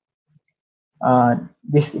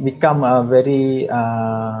this become a very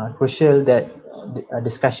crucial that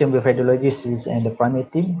discussion with radiologists and the primary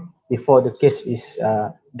team before the case is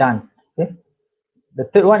done. Okay. The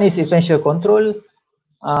third one is infection control.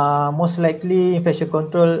 Most likely infection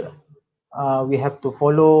control we have to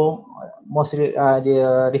follow. Mostly they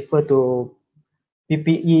refer to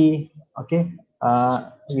PPE. Okay,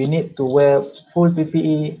 we need to wear full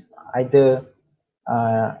PPE either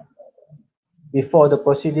before the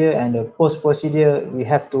procedure and the post procedure. We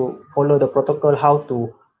have to follow the protocol, how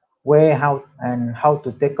to wear, how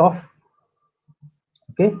to take off.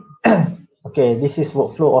 Okay. Okay, this is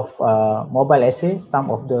workflow of mobile assay. Some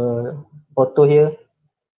of the photo here.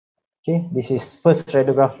 Okay, this is first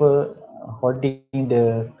radiographer holding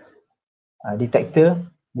the detector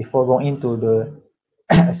before going into the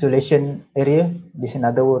isolation area. This is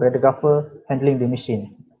another radiographer handling the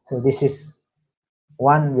machine. So this is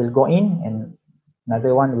one will go in and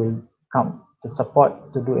another one will come to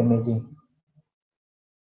support to do imaging.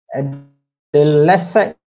 And the left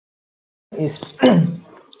side is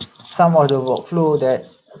some of the workflow that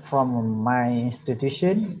from my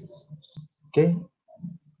institution. Okay,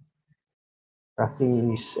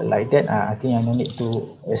 roughly is like that. I think I don't need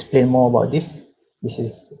to explain more about this. This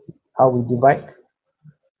is how we divide.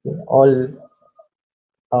 Okay, all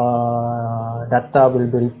data will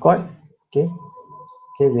be recorded. Okay,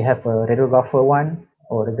 okay, we have a radiographer 1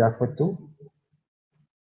 or radiographer 2.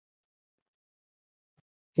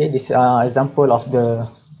 Okay, this example of the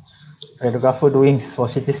radiographer doing for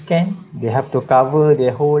CT scan. They have to cover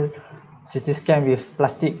the whole CT scan with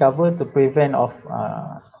plastic cover to prevent of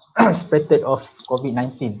spread of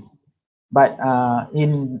COVID-19. But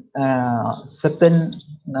in certain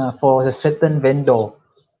for a certain vendor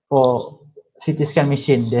for CT scan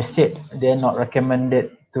machine, they said they're not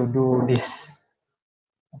recommended to do this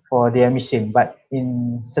for their machine. But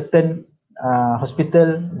in certain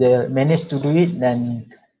hospital, they managed to do it, and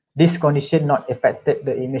this condition not affected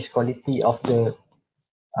the image quality of the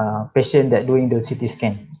patient that doing the CT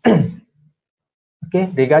scan. Okay,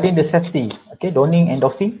 regarding the safety, okay, donning and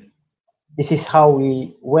doffing, this is how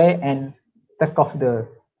we wear and take off the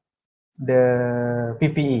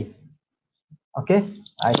PPE. Okay,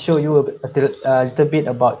 I show you a little bit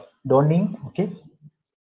about donning. Okay,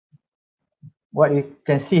 what you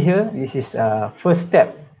can see here, this is first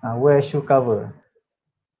step, wear shoe cover,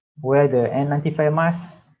 wear the N95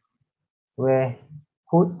 mask, wear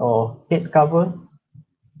hood or head cover.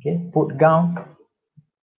 Okay, put gown,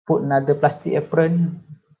 put another plastic apron.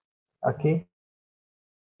 Okay,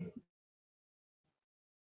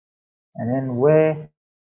 and then wear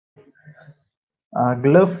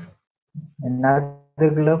glove, another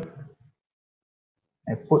glove,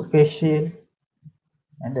 and put face shield,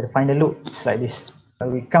 and the final look is like this.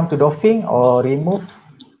 We come to doffing or remove.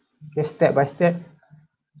 Okay, step by step.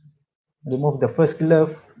 Remove the first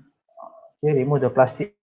glove. Okay, remove the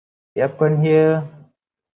plastic apron here.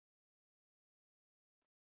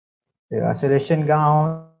 The isolation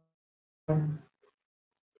gown.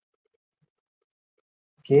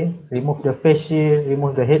 Okay, remove the face shield,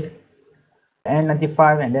 remove the head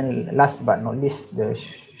N95, and then last but not least, the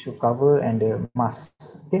shoe cover and the mask.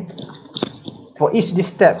 Okay. For each this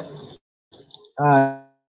step,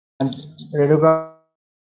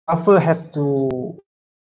 radiographer have to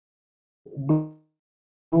do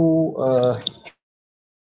a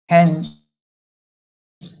hand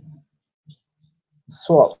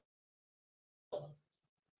swab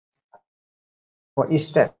for each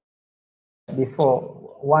step before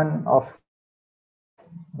one of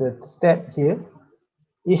the step here.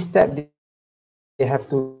 Each step they have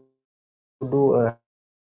to do a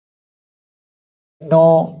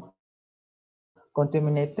no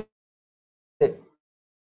contaminated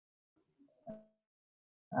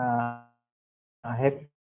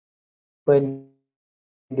happen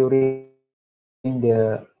during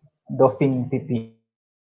the doffing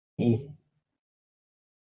PPE.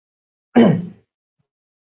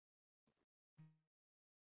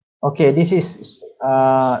 Okay, this is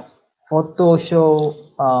photo show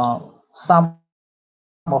some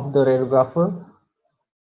of the radiographer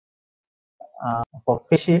for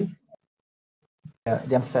face shield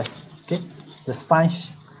themselves. Okay, the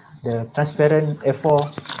sponge, the transparent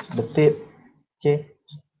A4, the tape. Okay,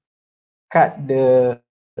 cut the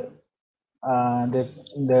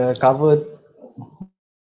cover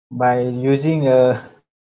by using a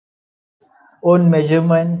own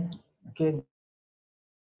measurement. Okay,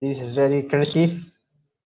 this is very creative.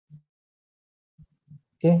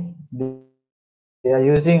 Okay, they are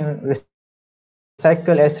using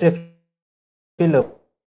recycled X-ray film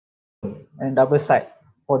and double side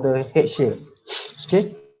for the head shield.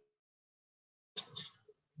 Okay,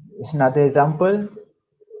 it's another example.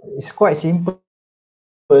 It's quite simple,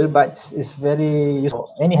 but it's very useful.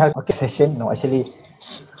 Any health session? No, actually,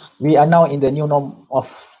 we are now in the new norm of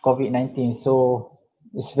COVID-19, so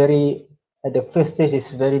it's very at the first stage.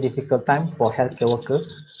 It's very difficult time for healthcare worker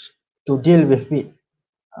to deal with it.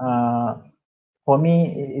 For me,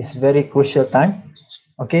 it's very crucial time.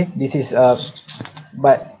 Okay, this is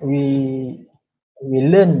but we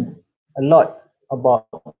learn a lot about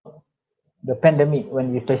the pandemic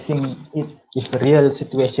when we're facing it with real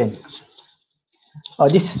situation.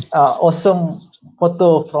 This awesome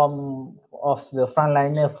photo of the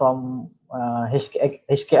frontliner from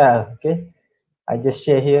HKL. Okay, I just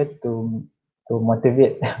share here to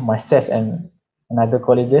motivate myself and another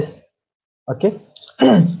colleges. Okay,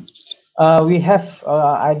 we have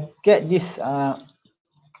I get this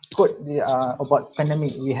quote about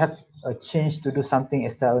pandemic. We have a change to do something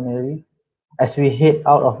extraordinary. As we head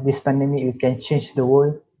out of this pandemic, we can change the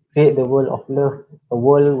world, create the world of love, a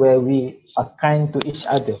world where we are kind to each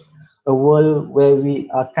other, a world where we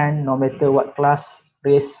are kind no matter what class,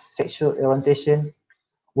 race, sexual orientation,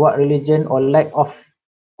 what religion or lack of,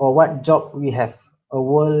 or what job we have. A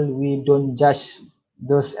world we don't judge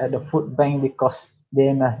those at the food bank because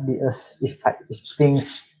they must be us if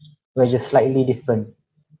things were just slightly different.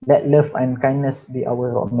 Let love and kindness be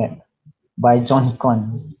our roadmap by John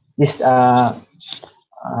Con. This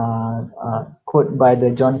quote by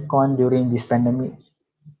the John Con during this pandemic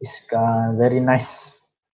is very nice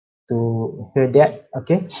to hear that.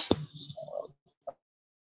 Okay.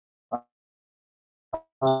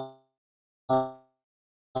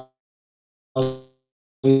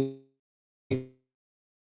 We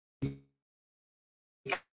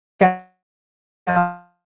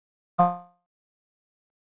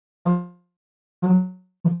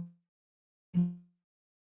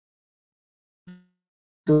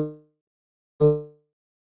to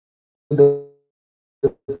the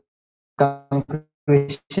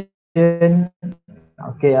conclusion.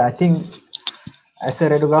 Okay, I think as a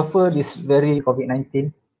radiographer, this very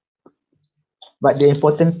COVID-19. But the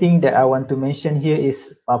important thing that I want to mention here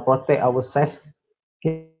is protect ourselves.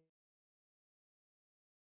 Okay.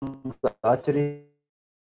 Authority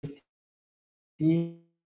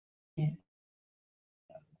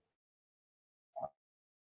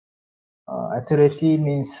authority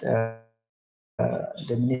means the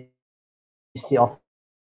Ministry of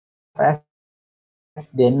Health.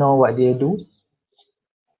 They know what they do.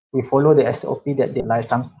 We follow the SOP that they like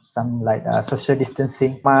some like social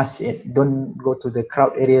distancing, mask, don't go to the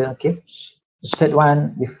crowd area. Okay. The third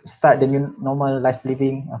one, we start the new normal life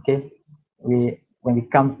living. Okay. When we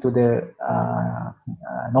come to the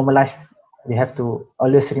normal life, we have to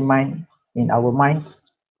always remind in our mind,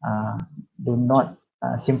 do not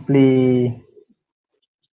simply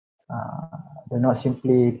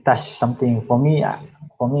touch something. For me,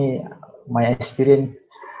 my experience,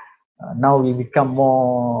 now we become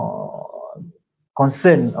more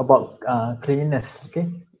concerned about cleanliness. Okay,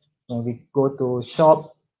 when we go to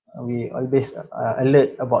shop, we always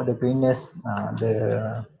alert about the cleanliness,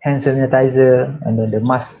 the hand sanitizer, and then the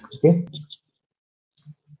mask. Okay.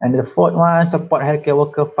 And the fourth one, support healthcare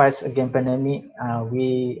worker fights against pandemic.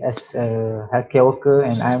 We as a healthcare worker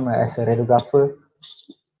and I'm as a radiographer,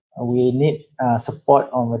 we need support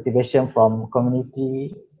or motivation from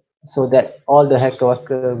community so that all the healthcare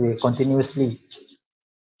worker will continuously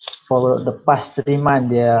for the past 3 months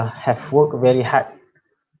they have worked very hard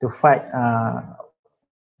to fight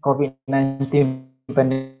COVID-19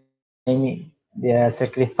 pandemic. They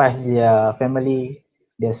sacrifice their family,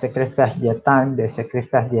 they sacrifice their time, they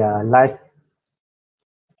sacrifice their life.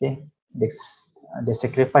 Okay, they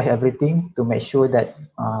sacrifice everything to make sure that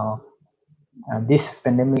this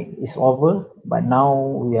pandemic is over. But now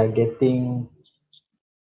we are getting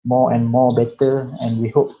more and more better, and we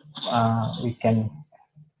hope we can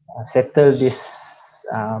settle this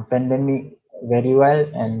pandemic very well,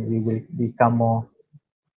 and we will become more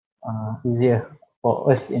easier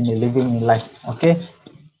for us in the living in life. Okay,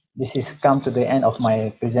 this is come to the end of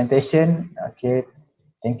my presentation. Okay,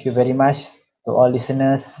 thank you very much to all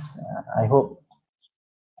listeners. I hope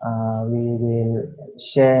we will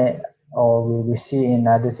share or we will see in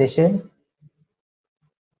another session.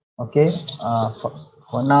 Okay,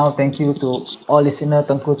 for now, thank you to all listeners,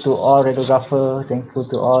 thank you to all radiographer, thank you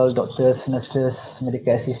to all doctors, nurses,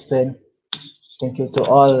 medical assistant, thank you to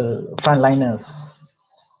all frontliners.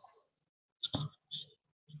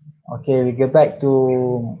 Okay, we get back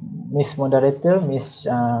to Miss Moderator, Miss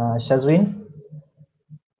Shazwin.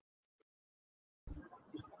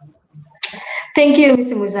 Thank you,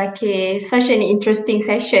 Mr. Muzaki. Such an interesting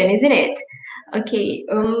session, isn't it? Okay.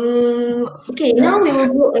 Okay. Now we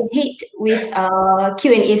will go ahead with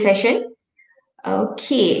Q&A session.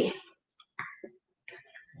 Okay.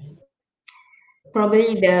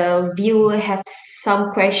 Probably the viewer have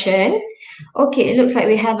some question. Okay, it looks like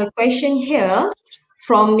we have a question here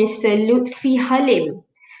from Mr. Lutfi Halim.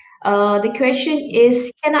 The question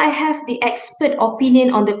is, can I have the expert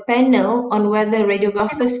opinion on the panel on whether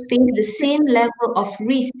radiographers face the same level of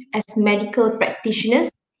risk as medical practitioners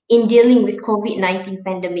in dealing with COVID-19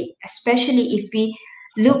 pandemic, especially if we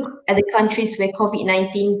look at the countries where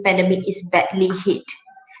COVID-19 pandemic is badly hit?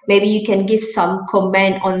 Maybe you can give some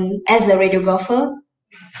comment on as a radiographer,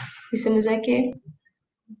 Mr. Muzaki.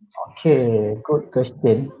 Okay, good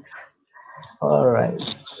question. All right.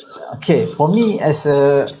 Okay, for me as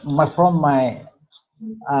a from my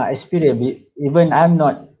experience, even I'm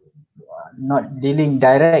not dealing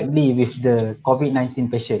directly with the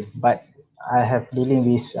COVID-19 patient, but I have dealing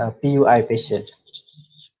with PUI patient.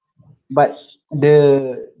 But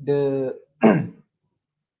the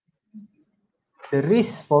the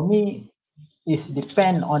risk for me is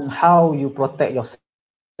depend on how you protect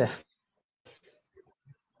yourself.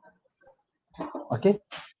 Okay.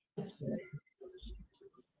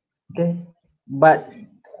 Okay. But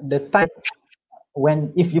the time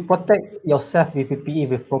when if you protect yourself with PPE,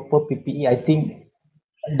 with proper PPE, I think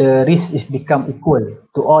the risk is become equal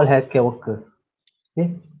to all healthcare worker.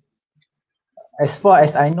 Okay. As far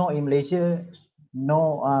as I know in Malaysia,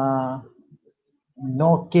 no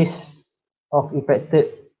no case of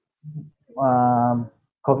affected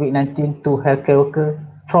COVID-19 to healthcare worker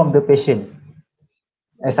from the patient,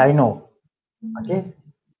 as I know. Okay,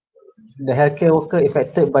 the healthcare worker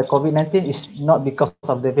affected by COVID-19 is not because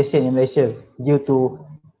of the patient in Malaysia, due to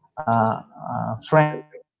friend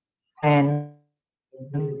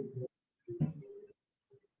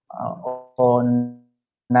or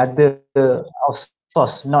another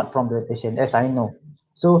outsource, not from the patient, as I know.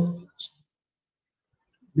 So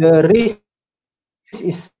the risk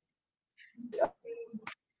is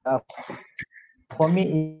for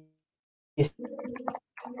me is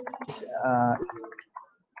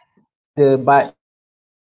the but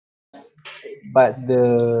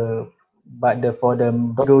the for the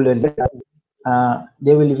regular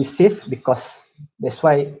they will be safe, because that's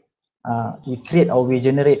why we create or we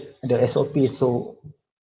generate the SOP. So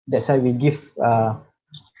that's why we give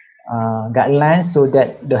guidelines so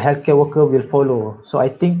that the healthcare worker will follow. So I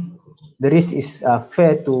think the risk is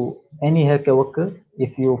fair to any healthcare worker.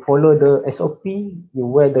 If you follow the SOP, you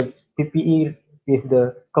wear the PPE with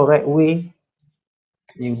the correct way,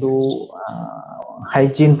 you do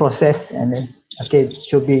hygiene process, and then okay,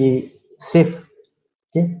 should be safe.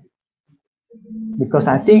 Okay, because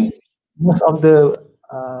I think most of the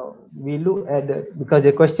we look at the, because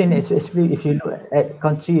the question is especially if you look at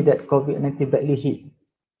country that COVID-19 badly hit,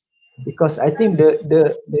 because I think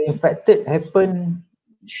the infected happen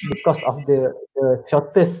because of the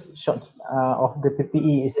short of the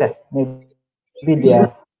PPE itself. Maybe there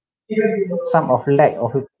are some of lack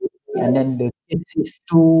of PPE and then the case is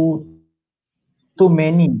too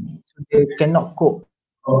many, so they cannot cope.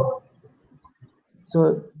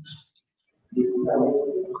 So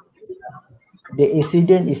the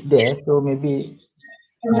incident is there, so maybe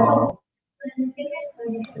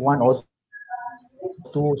one or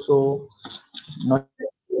two, so not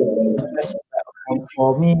just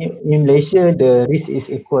for me in Malaysia, the risk is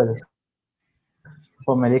equal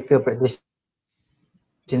for medical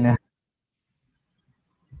practitioner.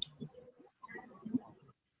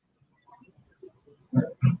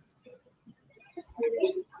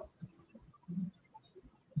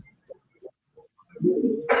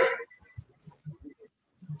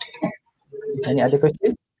 Any other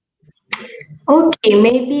question? Okay,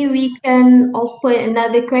 maybe we can open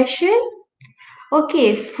another question.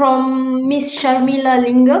 Okay, from Miss Sharmila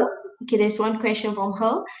Lingam. Okay, there's one question from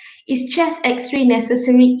her. Is chest X-ray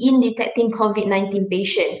necessary in detecting COVID-19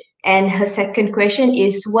 patient? And her second question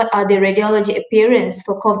is, what are the radiology appearance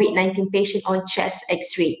for COVID-19 patient on chest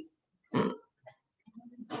X-ray?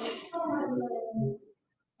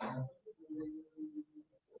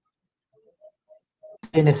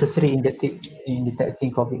 Necessary in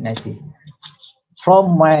detecting COVID-19.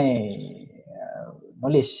 From my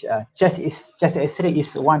knowledge, chest X-ray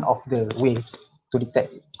is one of the way to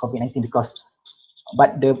detect COVID-19, because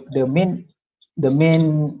but the main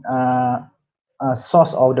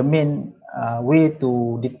source or the main way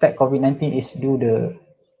to detect COVID-19 is do the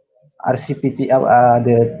RCPT,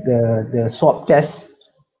 the swab test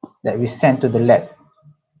that we send to the lab,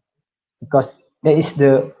 because that is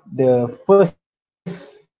the first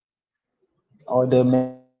or the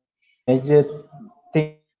major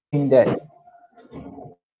thing that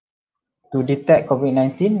to detect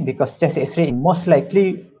COVID-19, because chest X-ray most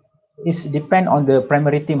likely is depend on the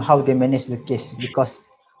primary team how they manage the case, because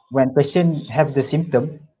when patient have the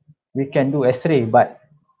symptom, we can do X-ray, but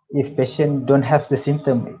if patient don't have the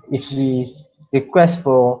symptom, if we request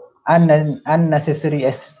for unnecessary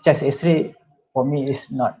chest X-ray, for me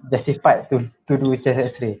is not justified to do chest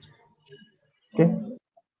X-ray. Okay.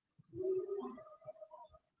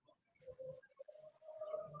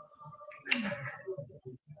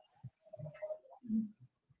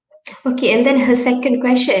 Okay, and then her second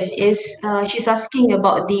question is, she's asking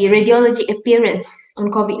about the radiology appearance on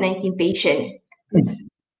COVID-19 patient.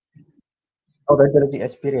 Or radiology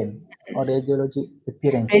experience or radiology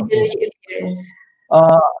appearance. Okay. Radiology appearance.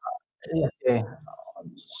 Uh, okay.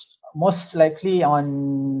 Most likely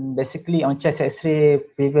basically on chest X-ray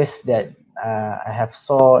previous that I have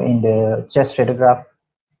saw in the chest radiograph,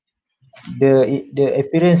 the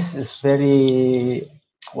appearance is very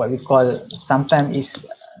what we call, sometimes is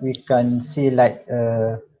we can see like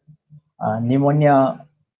pneumonia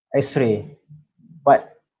X-ray,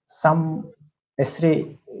 but some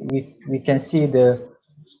X-ray we can see in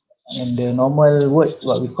the normal word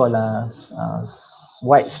what we call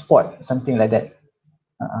white spot, something like that.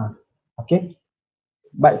 Okay,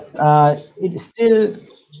 but it still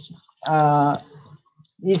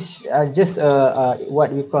is just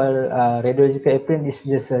what we call radiological appearance, is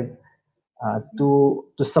just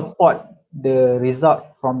to support the result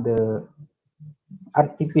from the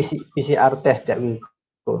RT-PCR test that we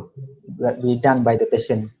done by the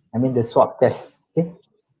patient. I mean the swab test. Okay,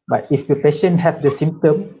 but if the patient have the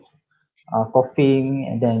symptom, coughing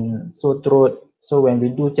and then sore throat, so when we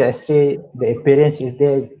do chest X-ray, the appearance is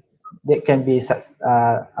there, that can be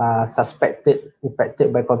suspected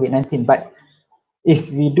infected by COVID-19. But if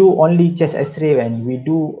we do only chest X-ray and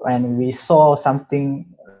we saw something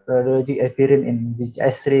radiologic appearance in this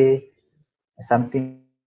X-ray, something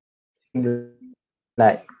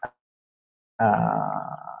like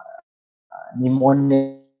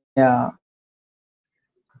pneumonia,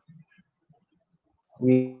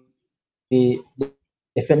 we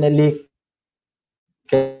definitely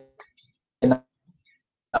can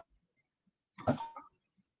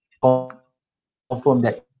confirm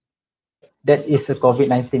that is a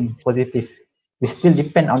COVID-19 positive. We still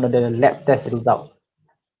depend on the lab test result.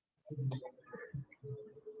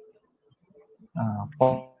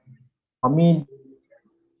 For me,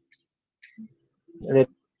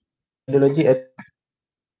 radiology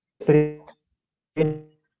appearance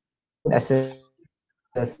as a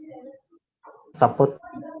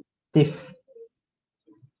supportive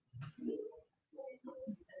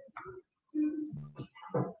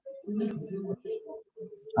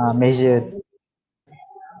measure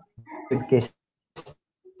in case.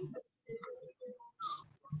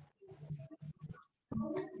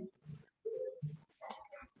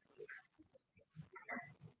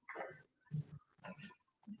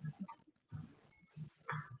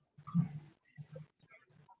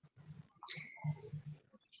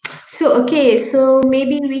 So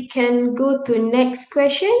maybe we can go to next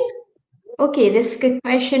question. Okay, this is a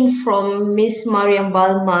question from Miss Mariam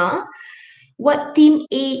Balma. What team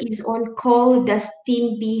A is on call? Does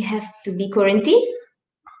team B have to be quarantined?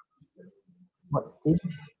 What team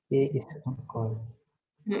A is on call?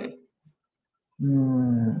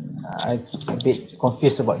 Hmm. I'm a bit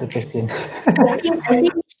confused about the question. I think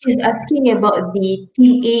she's asking about the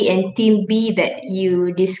team A and team B that you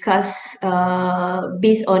discuss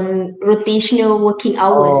based on rotational working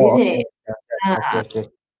hours, Oh, isn't okay, it? Uh, okay, okay.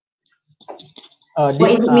 what Did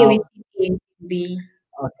is it mean with team A and team B?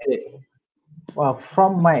 okay.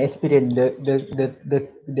 From my experience,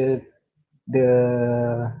 the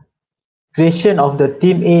creation of the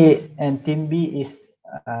team A and team B is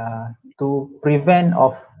to prevent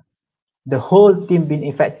of the whole team being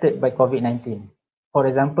infected by COVID-19. For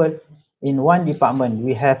example, in one department,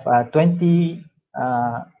 we have 20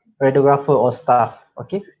 radiographer or staff.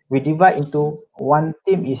 Okay, we divide into one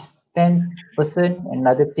team is 10%,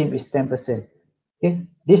 another team is 10%. Okay,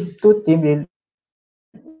 these two teams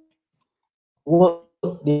will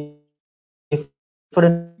work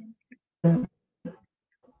different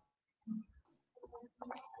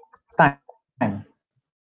time.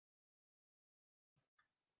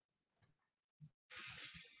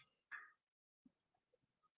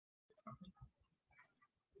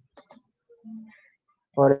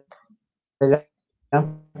 For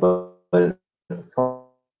example,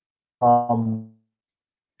 from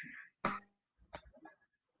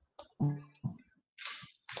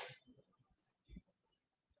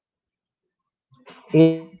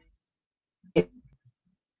 8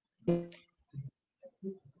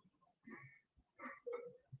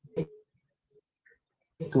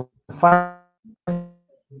 to 5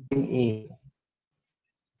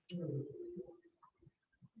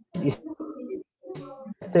 is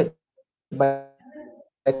affected by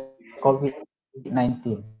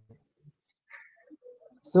COVID-19.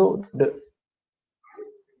 So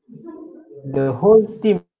the whole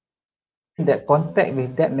team that contact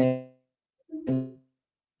with that member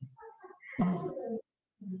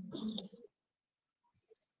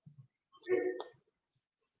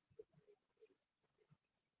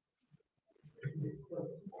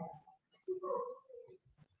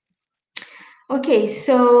Okay,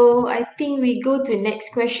 so I think we go to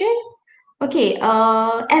next question. Okay,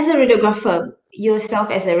 as a radiographer, yourself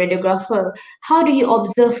as a radiographer, how do you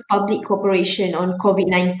observe public cooperation on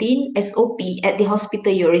COVID-19 SOP at the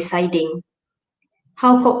hospital you're residing?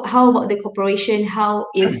 How about the cooperation? How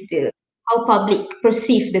public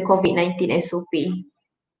perceive the COVID-19 SOP?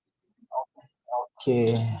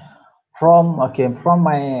 okay from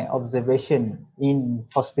my observation in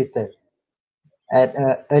hospital at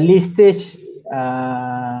early stage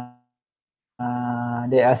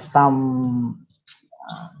there are some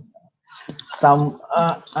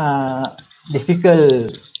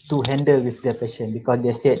difficult to handle with their patient because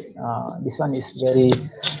they said this one is very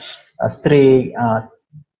strict,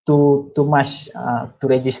 too much to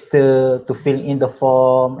register, to fill in the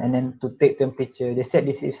form, and then to take temperature. They said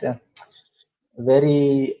this is a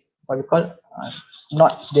very what you call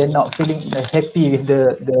not they're not feeling happy with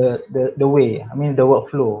the way. I mean the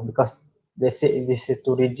workflow because they say this is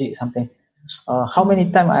too rigid something. How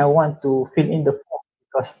many time I want to fill in the form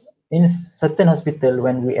because in certain hospital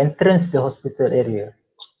when we entrance the hospital area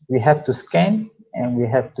we have to scan and we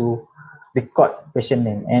have to record patient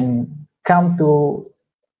name and come to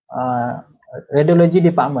uh, radiology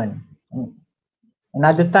department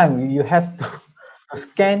another time you have to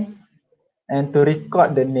scan and to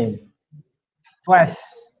record the name twice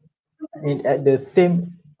at the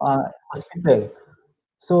same hospital.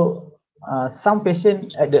 So some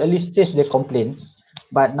patients at the early stage they complain,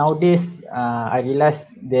 but nowadays I realize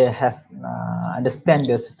they have understand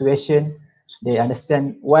the situation. They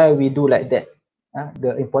understand why we do like that.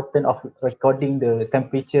 The importance of recording the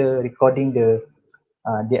temperature, recording the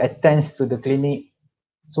attends to the clinic.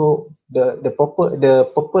 So the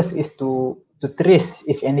purpose is to trace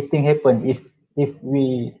if anything happen. If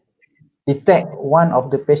we detect one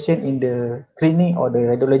of the patient in the clinic or the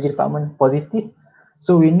radiology department positive,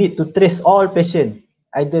 so we need to trace all patient.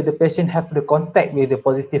 Either the patient have the contact with the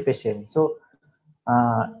positive patient. So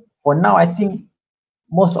for now, I think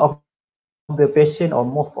most of the patient or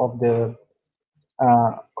most of the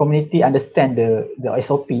community understand the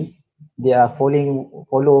SOP. They are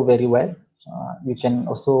follow very well. You can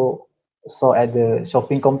also saw at the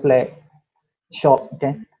shopping complex shop.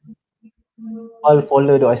 Okay, all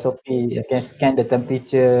follow the SOP. You can scan the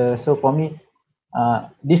temperature. So for me,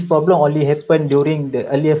 this problem only happened during the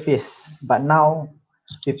earlier phase, but now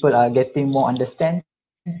people are getting more understand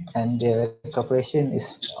and the cooperation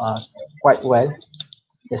is quite well.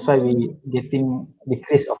 That's why we getting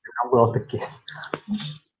decrease of the number of the case.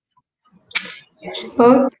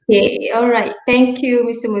 Okay, all right. Thank you,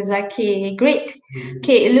 Mr. Muzaki. Great.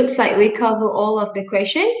 Okay, it looks like we cover all of the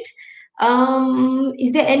questions.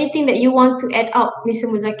 Is there anything that you want to add up, Mr.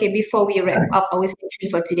 Muzaki, before we wrap up our session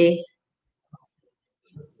for today?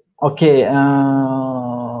 Okay,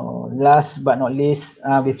 last but not least,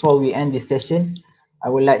 before we end this session, I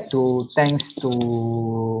would like to thanks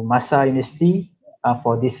to MAHSA University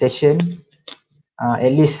for this session.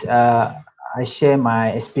 At least I share my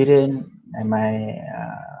experience and my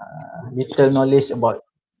little knowledge about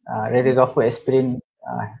radiographer experience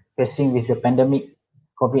facing with the pandemic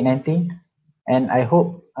COVID-19. And I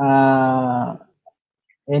hope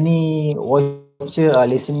any watcher or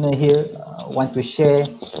listener here want to share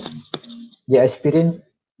their experience,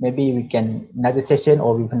 maybe we can another session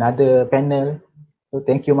or with another panel. So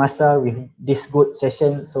thank you, Masa, with this good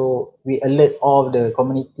session. So we alert all the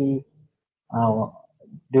community uh,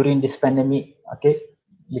 during this pandemic. Okay,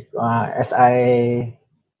 as I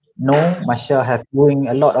know, Masha have doing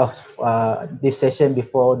a lot of this session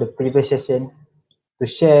before the previous session to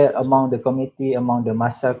share among the community, among the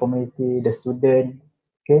Masa community, the student.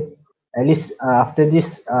 Okay, at least after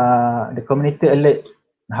this, the community alert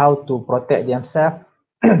how to protect themselves,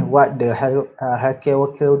 what the healthcare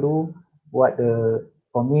worker do, what the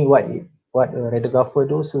for me what the radiographer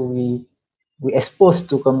do. So we expose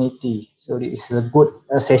to community. So it's a good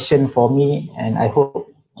session for me, and I hope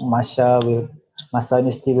Masa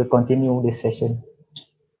University will continue this session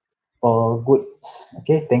for good.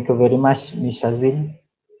 Okay, thank you very much, Ms. Shazwin.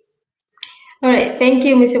 All right, thank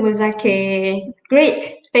you, Mr. Muzaki.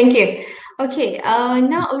 Great, thank you. Okay,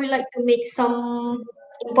 now I would like to make some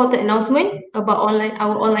important announcement about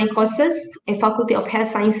our online courses in Faculty of Health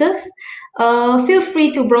Sciences. Feel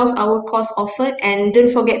free to browse our course offered and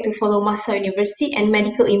don't forget to follow MAHSA University and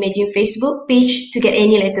Medical Imaging Facebook page to get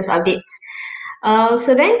any latest updates.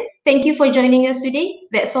 So then, thank you for joining us today.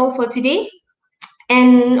 That's all for today.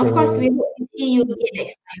 And of course, we hope to see you again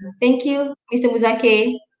next time. Thank you, Mr.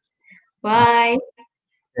 Muzaki. Bye.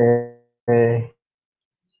 Okay.